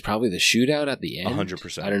action is probably the shootout at the end.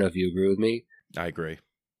 100%. I don't know if you agree with me. I agree.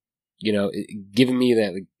 Giving me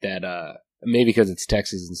that maybe because it's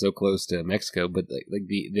Texas and so close to Mexico, but like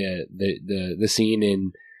the scene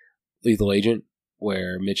in Lethal Agent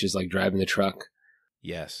where Mitch is like driving the truck,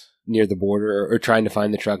 yes, near the border, or trying to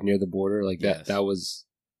find the truck near the border, like that. Yes.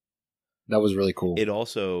 That was really cool. It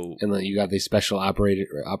also, and then you got these special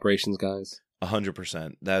operations guys.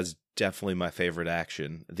 100%. That's definitely my favorite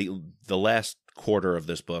action. The last quarter of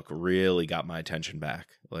this book really got my attention back.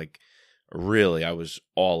 Like, really, I was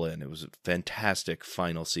all in. It was a fantastic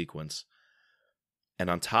final sequence. And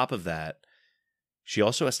on top of that, she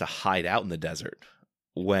also has to hide out in the desert.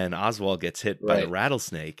 When Oswald gets hit by the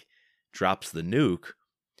rattlesnake, drops the nuke,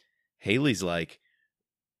 Hayley's like,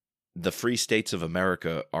 the free states of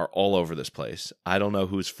America are all over this place. I don't know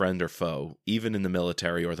who's friend or foe, even in the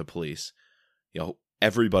military or the police.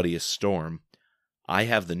 Everybody is Storm. I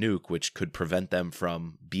have the nuke, which could prevent them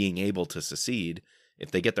from being able to secede. If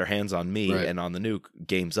they get their hands on me and on the nuke,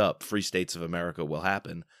 game's up. Free states of America will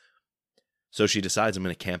happen. So she decides, I'm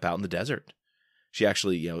going to camp out in the desert. She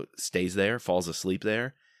actually, stays there, falls asleep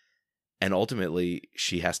there, and ultimately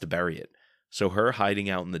she has to bury it. So her hiding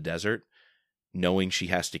out in the desert, knowing she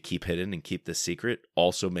has to keep hidden and keep this secret,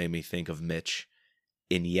 also made me think of Mitch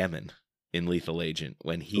in Yemen in Lethal Agent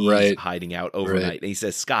when he's hiding out overnight. And he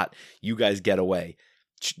says, Scott, you guys get away.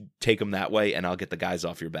 Take them that way, and I'll get the guys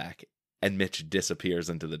off your back. And Mitch disappears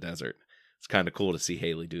into the desert. It's kind of cool to see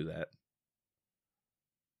Hayley do that.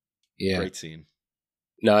 Yeah. Great scene.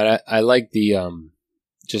 No, I like the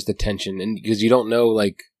just the tension, and because you don't know,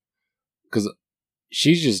 like, because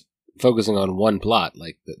she's just focusing on one plot,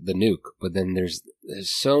 like the nuke, but then there's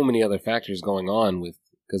so many other factors going on with,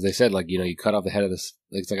 because they said, like, you cut off the head of this,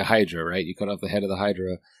 like, it's like a hydra, right? You cut off the head of the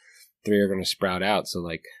hydra, 3 are going to sprout out. So,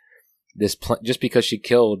 like, this just because she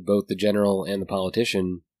killed both the general and the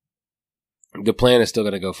politician, the plan is still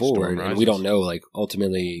going to go forward, and we don't know, like,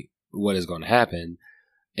 ultimately what is going to happen.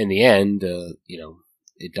 In the end,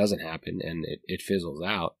 it doesn't happen, and it fizzles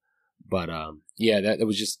out. But that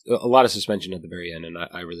was just a lot of suspension at the very end, and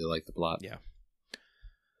I really like the plot. Yeah.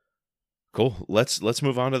 Cool. Let's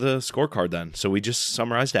move on to the scorecard then. So we just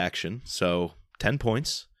summarized action. So 10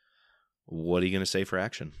 points. What are you going to say for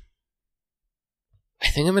action? I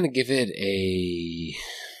think I'm going to give it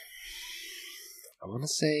I want to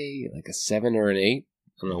say like a 7 or an 8.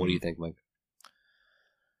 I don't know. What do you think, Mike?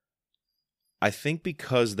 I think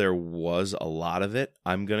because there was a lot of it,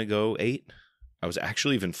 I'm going to go 8. I was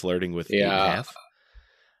actually even flirting with 8.5. Yeah.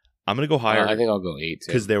 I'm going to go higher. I think I'll go 8 too.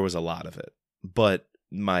 Because there was a lot of it. But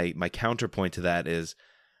my counterpoint to that is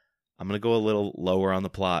I'm going to go a little lower on the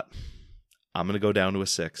plot. I'm going to go down to a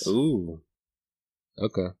 6. Ooh.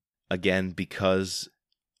 Okay. Again, because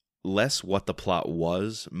less what the plot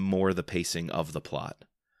was, more the pacing of the plot.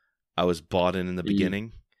 I was bought in the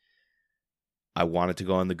beginning. I wanted to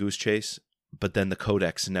go on the goose chase, but then the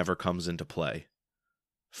codex never comes into play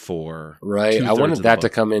for right. I wanted that to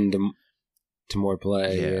come into more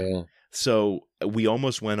play. Yeah. So we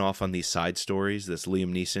almost went off on these side stories, this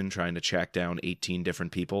Liam Neeson trying to track down 18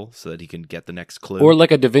 different people so that he can get the next clue. Or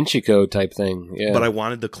like a Da Vinci Code type thing. Yeah. But I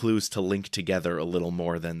wanted the clues to link together a little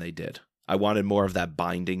more than they did. I wanted more of that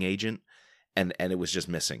binding agent, and it was just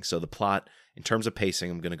missing. So the plot, in terms of pacing,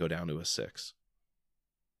 I'm going to go down to a 6.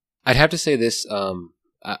 I'd have to say this.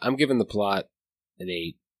 I'm giving the plot an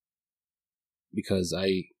 8 because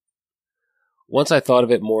once I thought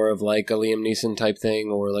of it more of like a Liam Neeson type thing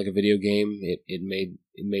or like a video game, it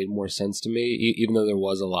made more sense to me. Even though there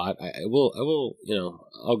was a lot, I will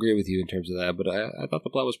I'll agree with you in terms of that. But I thought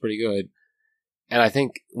the plot was pretty good, and I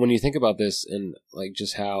think when you think about this and like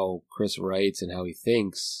just how Chris writes and how he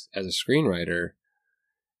thinks as a screenwriter,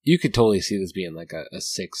 you could totally see this being like a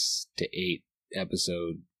 6 to 8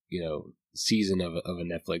 episode, season of a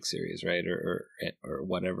Netflix series, right? Or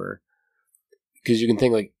whatever. Because you can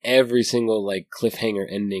think like every single like cliffhanger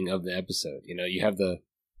ending of the episode. You have the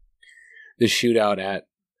shootout at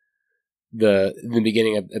the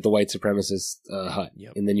beginning at the white supremacist hut,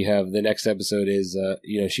 Yep. and then you have the next episode is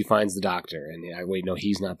she finds the doctor, and wait, no,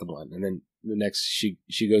 he's not the one, and then the next she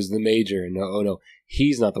goes to the major, and no,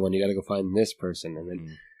 he's not the one. You got to go find this person, and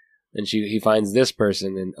then. And he finds this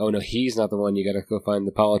person, and oh no, he's not the one. You got to go find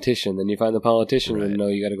the politician. Then you find the politician, right. And no,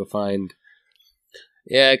 you got to go find.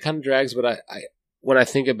 Yeah, it kind of drags, but I when I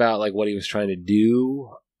think about like what he was trying to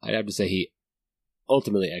do, I'd have to say he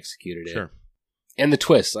ultimately executed it. Sure. And the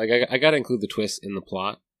twist, like I got to include the twist in the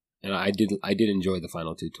plot, and I did enjoy the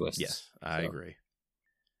final 2 twists. Yes, I agree.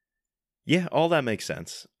 Yeah, all that makes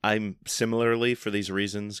sense. I'm similarly, for these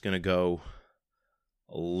reasons, going to go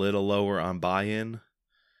a little lower on buy-in.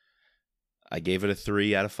 I gave it a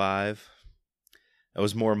 3 out of 5. That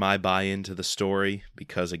was more my buy-in to the story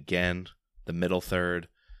because, again, the middle third,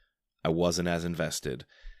 I wasn't as invested.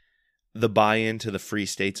 The buy-in to the Free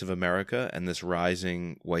States of America and this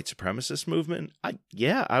rising white supremacist movement, I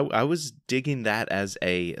was digging that as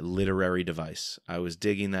a literary device. I was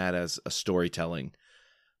digging that as a storytelling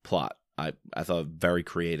plot. I thought very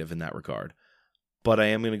creative in that regard. But I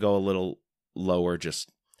am going to go a little lower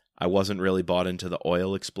just... I wasn't really bought into the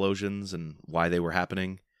oil explosions and why they were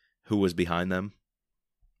happening, who was behind them.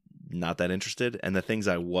 Not that interested. And the things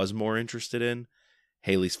I was more interested in,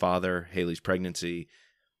 Hayley's father, Hayley's pregnancy,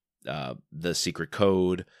 the secret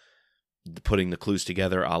code, putting the clues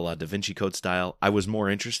together a la Da Vinci Code style. I was more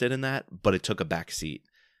interested in that, but it took a backseat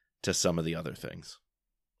to some of the other things.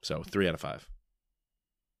 So 3 out of 5.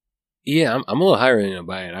 Yeah, I'm a little higher in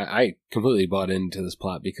buy-in. I completely bought into this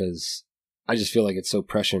plot because I just feel like it's so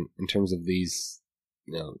prescient in terms of these,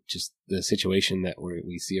 just the situation that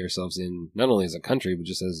we see ourselves in, not only as a country, but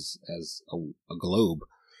just as a globe.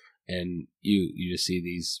 And you just see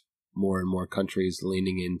these more and more countries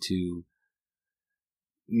leaning into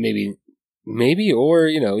maybe, or,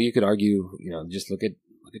 you could argue, just look at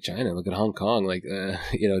China, look at Hong Kong, like,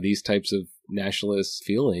 these types of nationalist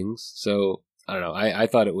feelings. So I don't know. I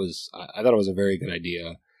thought it was a very good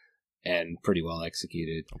idea and pretty well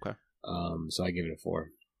executed. Okay. So I give it a 4.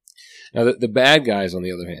 Now the bad guys, on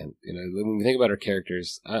the other hand, when we think about our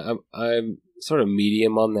characters, I'm sort of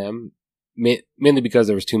medium on them, mainly because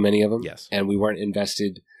there was too many of them, yes, and we weren't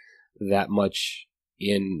invested that much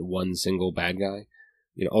in one single bad guy.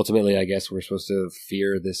 Ultimately, I guess we're supposed to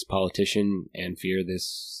fear this politician and fear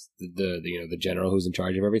the general who's in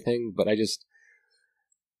charge of everything. But I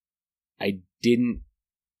didn't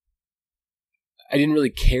really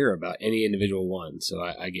care about any individual one, so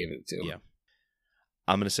I gave it a 2. Yeah.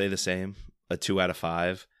 I'm going to say the same, a 2 out of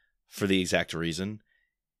 5, for the exact reason.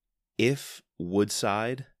 If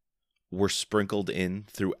Woodside were sprinkled in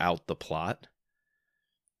throughout the plot,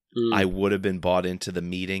 I would have been bought into the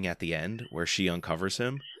meeting at the end where she uncovers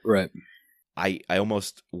him. Right. I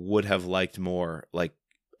almost would have liked more, like,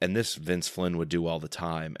 and this Vince Flynn would do all the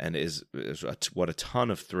time, and is what a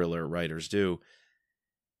ton of thriller writers do.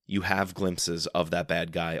 You have glimpses of that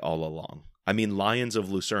bad guy all along. I mean, Lions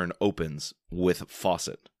of Lucerne opens with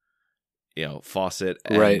Fawcett. Fawcett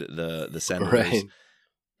and right. the senators. Right.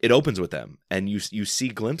 It opens with them, and you see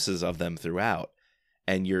glimpses of them throughout,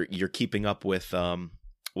 and you're keeping up with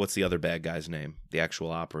what's the other bad guy's name? The actual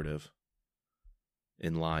operative.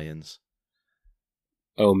 in Lions.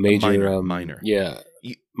 Oh, Major. Minor. Yeah.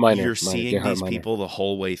 You're Minor, seeing these Minor. people the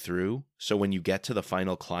whole way through. So when you get to the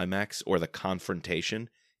final climax or the confrontation,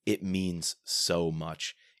 it means so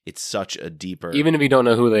much. It's such a deeper... Even if you don't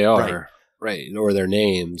know who they are, right, or their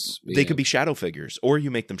names. They could be shadow figures, or you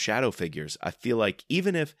make them shadow figures. I feel like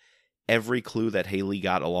even if every clue that Hayley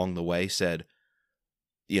got along the way said,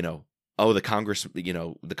 the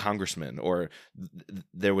congressman, or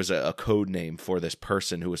there was a code name for this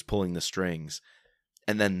person who was pulling the strings,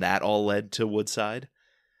 and then that all led to Woodside,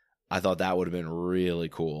 I thought that would have been really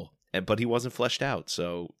cool. But he wasn't fleshed out,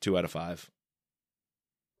 so 2 out of 5.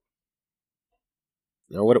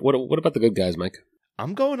 Now, what about the good guys, Mike?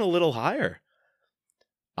 I'm going a little higher.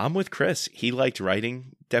 I'm with Chris. He liked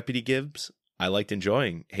writing Deputy Gibbs. I liked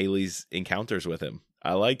enjoying Hayley's encounters with him.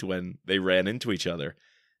 I liked when they ran into each other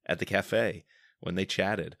at the cafe, when they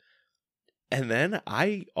chatted. And then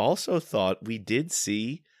I also thought we did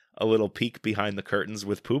see a little peek behind the curtains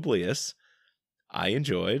with Publius. I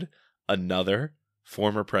enjoyed another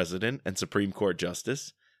former president and Supreme Court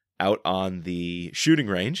justice out on the shooting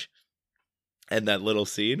range. And that little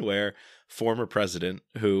scene where former president,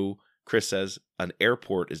 who Chris says an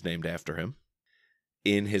airport is named after him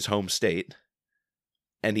in his home state.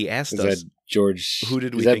 And he asked us, George, who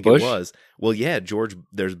did we think Bush? It was? Well, yeah, George,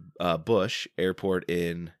 there's Bush Airport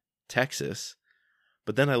in Texas.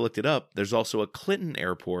 But then I looked it up. There's also a Clinton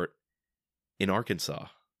Airport in Arkansas.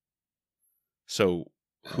 So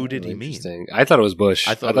who did he mean? I thought it was Bush.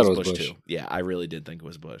 I thought it was Bush too. Yeah, I really did think it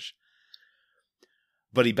was Bush.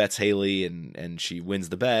 But he bets Hayley, and she wins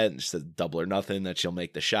the bet, and she says double or nothing, that she'll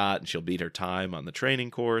make the shot, and she'll beat her time on the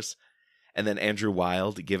training course. And then Andrew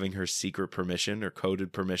Wilde giving her secret permission or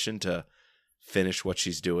coded permission to finish what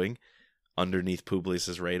she's doing underneath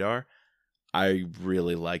Publius's radar. I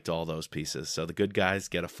really liked all those pieces. So the good guys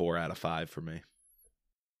get a 4 out of 5 for me.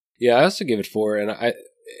 Yeah, I also give it 4. And I,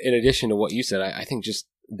 in addition to what you said, I think just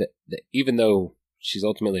that even though she's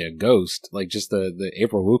ultimately a ghost, like just the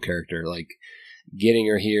April Wu character, like getting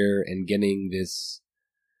her here and getting this,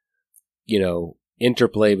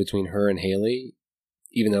 interplay between her and Hayley,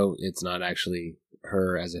 even though it's not actually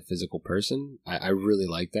her as a physical person, I really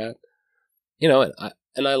like that.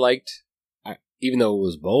 And I liked, even though it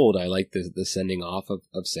was bold, I liked the sending off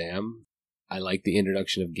of Sam. I liked the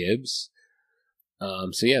introduction of Gibbs.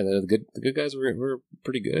 So yeah, the good guys were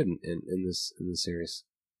pretty good in this series.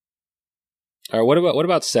 All right, what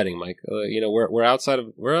about setting, Mike?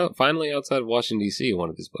 We're finally outside of Washington D.C. in one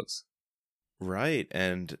of these books. Right,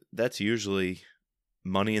 and that's usually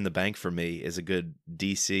Money in the Bank for me is a good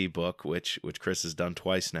D.C. book, which Chris has done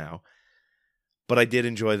twice now. But I did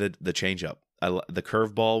enjoy the change up. The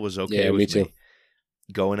curveball was okay with me. Too.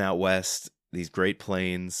 Going out west, these Great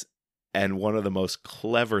Plains, and one of the most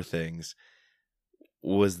clever things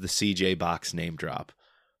was the CJ Box name drop,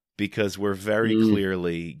 because we're very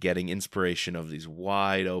clearly getting inspiration of these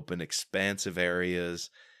wide open, expansive areas.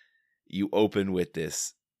 You open with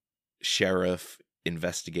this sheriff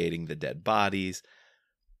investigating the dead bodies,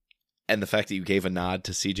 and the fact that you gave a nod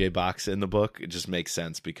to CJ Box in the book, it just makes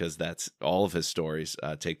sense, because that's all of his stories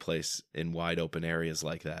take place in wide open areas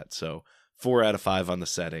like that. So 4 out of 5 on the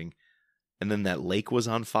setting. And then that lake was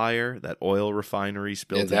on fire, that oil refinery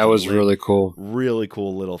spilled. Yeah, that was really cool. Really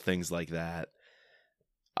cool little things like that.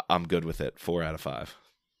 I'm good with it. 4 out of 5.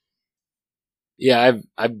 Yeah,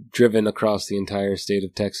 I've driven across the entire state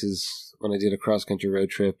of Texas when I did a cross country road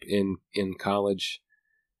trip in college,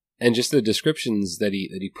 and just the descriptions that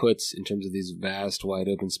he puts in terms of these vast, wide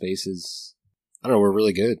open spaces, I don't know, were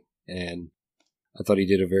really good. And I thought he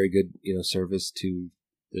did a very good service to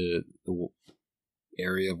the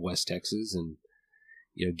area of West Texas, and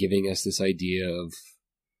giving us this idea of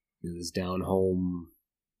this down home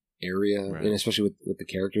area, right. And especially with the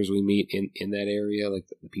characters we meet in that area, like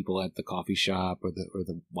the people at the coffee shop or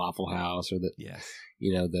the Waffle House or the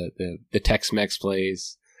Tex-Mex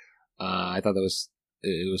place. I thought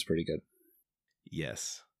it was pretty good.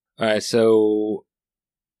 Yes. All right, so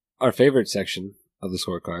our favorite section of the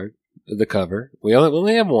scorecard, the cover. We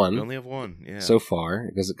only have one. We only have one, yeah. So far,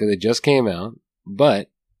 because it just came out. But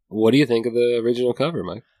what do you think of the original cover,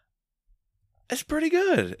 Mike? It's pretty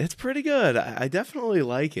good. I definitely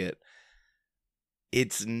like it.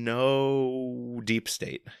 It's no deep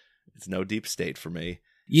state. It's no deep state for me.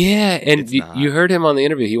 Yeah, and you heard him on the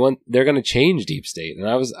interview. They're going to change deep state, and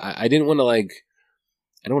I didn't want to I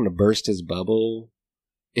don't want to burst his bubble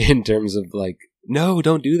in terms of no,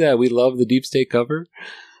 don't do that. We love the deep state cover.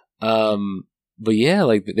 But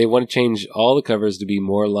yeah, they want to change all the covers to be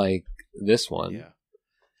more like this one. Yeah.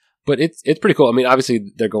 But it's pretty cool. I mean,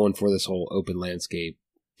 obviously they're going for this whole open landscape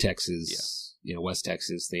Texas, West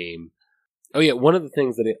Texas theme. Oh yeah, one of the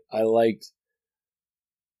things that I liked,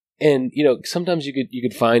 and sometimes you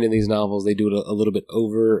could find in these novels they do it a little bit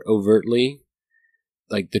overtly,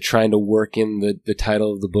 like they're trying to work in the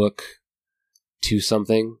title of the book to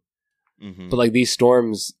something. Mm-hmm. But like these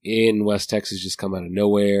storms in West Texas just come out of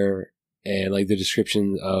nowhere, and like the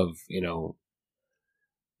description of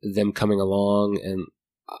them coming along, and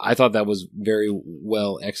I thought that was very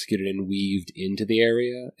well executed and weaved into the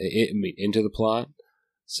area, into the plot.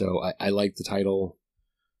 So I like the title.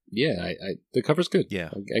 Yeah, the cover's good.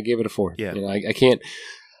 Yeah, I gave it a 4. Yeah, I can't.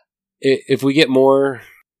 If we get more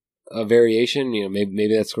variation,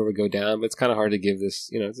 maybe that score would go down. But it's kind of hard to give this.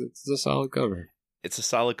 It's a solid cover. It's a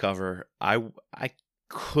solid cover. I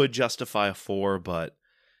could justify a 4, but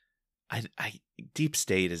I Deep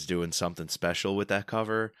State is doing something special with that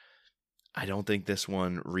cover. I don't think this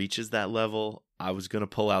one reaches that level. I was gonna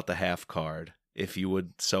pull out the half card if you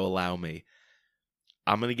would so allow me.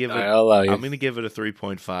 I'm gonna give it. I'll allow you. I'm gonna give it a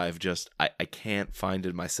 3.5. Just I can't find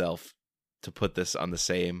it myself to put this on the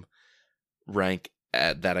same rank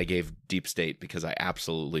that I gave Deep State because I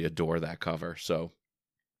absolutely adore that cover. So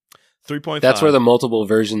 3.5. That's where the multiple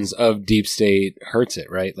versions of Deep State hurts it,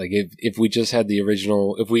 right? Like if we just had the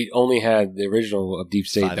original, if we only had the original of Deep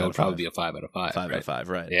State, that would probably be a 5 out of 5. 5 out of 5,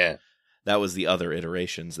 right? Yeah. That was the other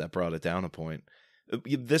iterations that brought it down a point.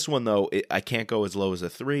 This one, though, I can't go as low as a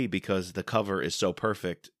 3 because the cover is so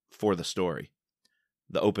perfect for the story.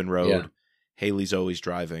 The open road, yeah. Hayley's always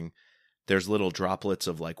driving. There's little droplets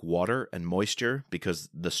of like water and moisture because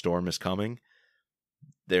the storm is coming.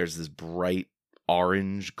 There's this bright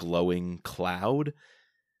orange glowing cloud.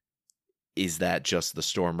 Is that just the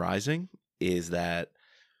storm rising? Is that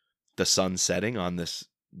the sun setting on this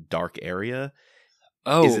dark area?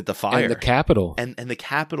 Oh, is it the fire? And the Capitol. And the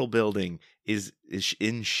Capitol building is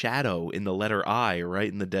in shadow in the letter I,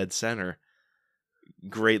 right in the dead center.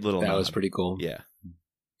 Great little nod. Was pretty cool. Yeah.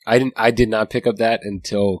 I did not pick up that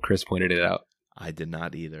until Chris pointed it out. I did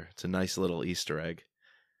not either. It's a nice little Easter egg.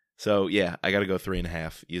 So yeah, I got to go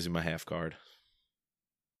 3.5 using my half card.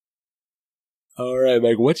 All right,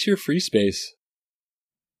 Mike, what's your free space?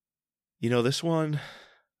 This one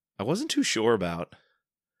I wasn't too sure about.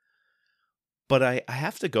 But I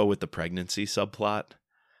have to go with the pregnancy subplot.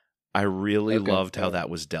 I really loved how that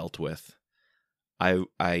was dealt with.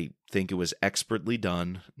 I think it was expertly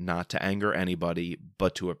done, not to anger anybody,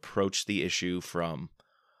 but to approach the issue from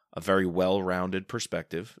a very well-rounded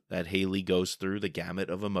perspective that Hayley goes through the gamut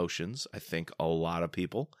of emotions. I think a lot of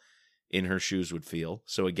people in her shoes would feel.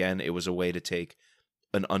 So again, it was a way to take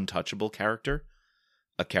an untouchable character,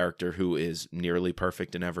 a character who is nearly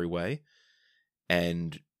perfect in every way,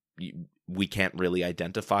 and we can't really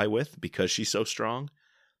identify with because she's so strong,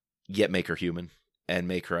 yet make her human and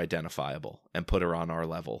make her identifiable and put her on our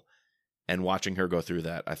level. And watching her go through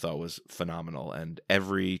that, I thought was phenomenal. And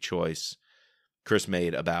every choice Chris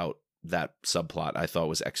made about that subplot, I thought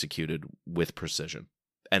was executed with precision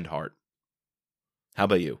and heart. How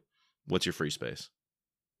about you? What's your free space?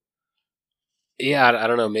 Yeah, I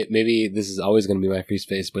don't know. Maybe this is always going to be my free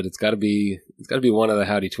space, but it's got to be one of the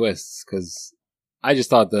Hauty twists because I just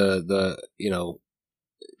thought the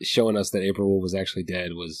showing us that April was actually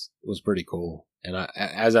dead was pretty cool. And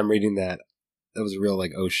as I'm reading that was a real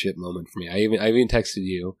like oh shit moment for me. I even texted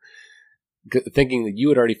you thinking that you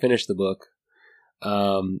had already finished the book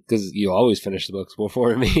because you always finish the books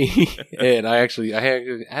before me, and I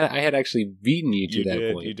had actually beaten you to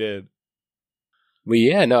that point. You did. But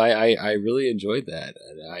yeah, no, I really enjoyed that,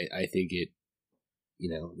 and I think it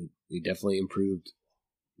definitely improved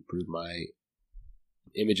my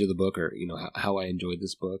image of the book, or how I enjoyed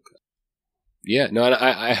this book. Yeah, no, and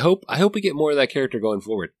I hope we get more of that character going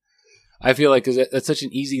forward. I feel like because that's such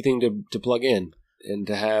an easy thing to plug in and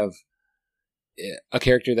to have a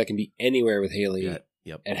character that can be anywhere with Hayley,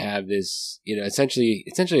 and have this essentially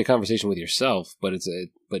a conversation with yourself, but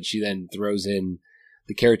she then throws in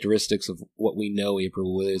the characteristics of what we know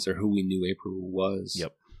April is or who we knew April was.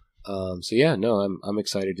 Yep. So yeah, no, I'm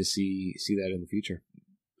excited to see that in the future.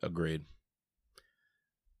 Agreed.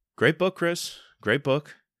 Great book, Chris. Great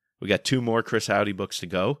book. We got 2 more Chris Hauty books to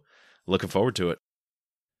go. Looking forward to it.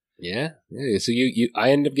 Yeah. So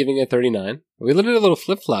I ended up giving it 39. We did a little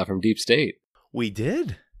flip flop from Deep State. We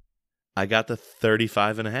did. I got the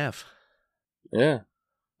 35.5. Yeah.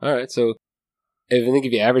 All right. So I think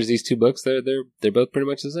if you average these 2 books, they're both pretty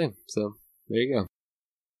much the same. So there you go.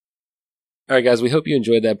 All right, guys. We hope you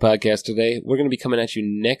enjoyed that podcast today. We're going to be coming at you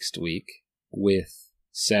next week with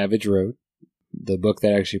Savage Road, the book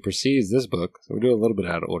that actually precedes this book. So we're doing a little bit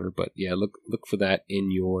out of order, but yeah, look for that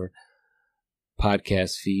in your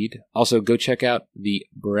podcast feed. Also, go check out the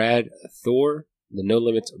No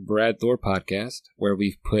Limits Brad Thor podcast, where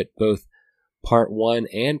we've put both part 1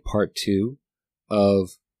 and part 2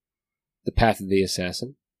 of The Path of the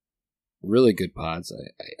Assassin. Really good pods.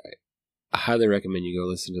 I highly recommend you go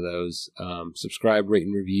listen to those. Subscribe, rate,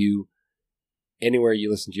 and review anywhere you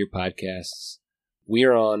listen to your podcasts. We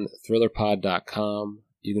are on thrillerpod.com.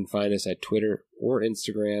 You can find us at Twitter or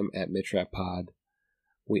Instagram at MidtrapPod.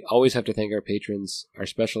 We always have to thank our patrons, our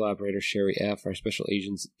special operator, Sherry F., our special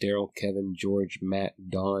agents, Daryl, Kevin, George, Matt,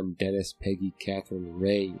 Dawn, Dennis, Peggy, Catherine,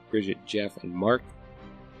 Ray, Bridget, Jeff, and Mark.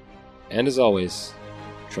 And as always,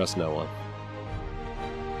 trust no one.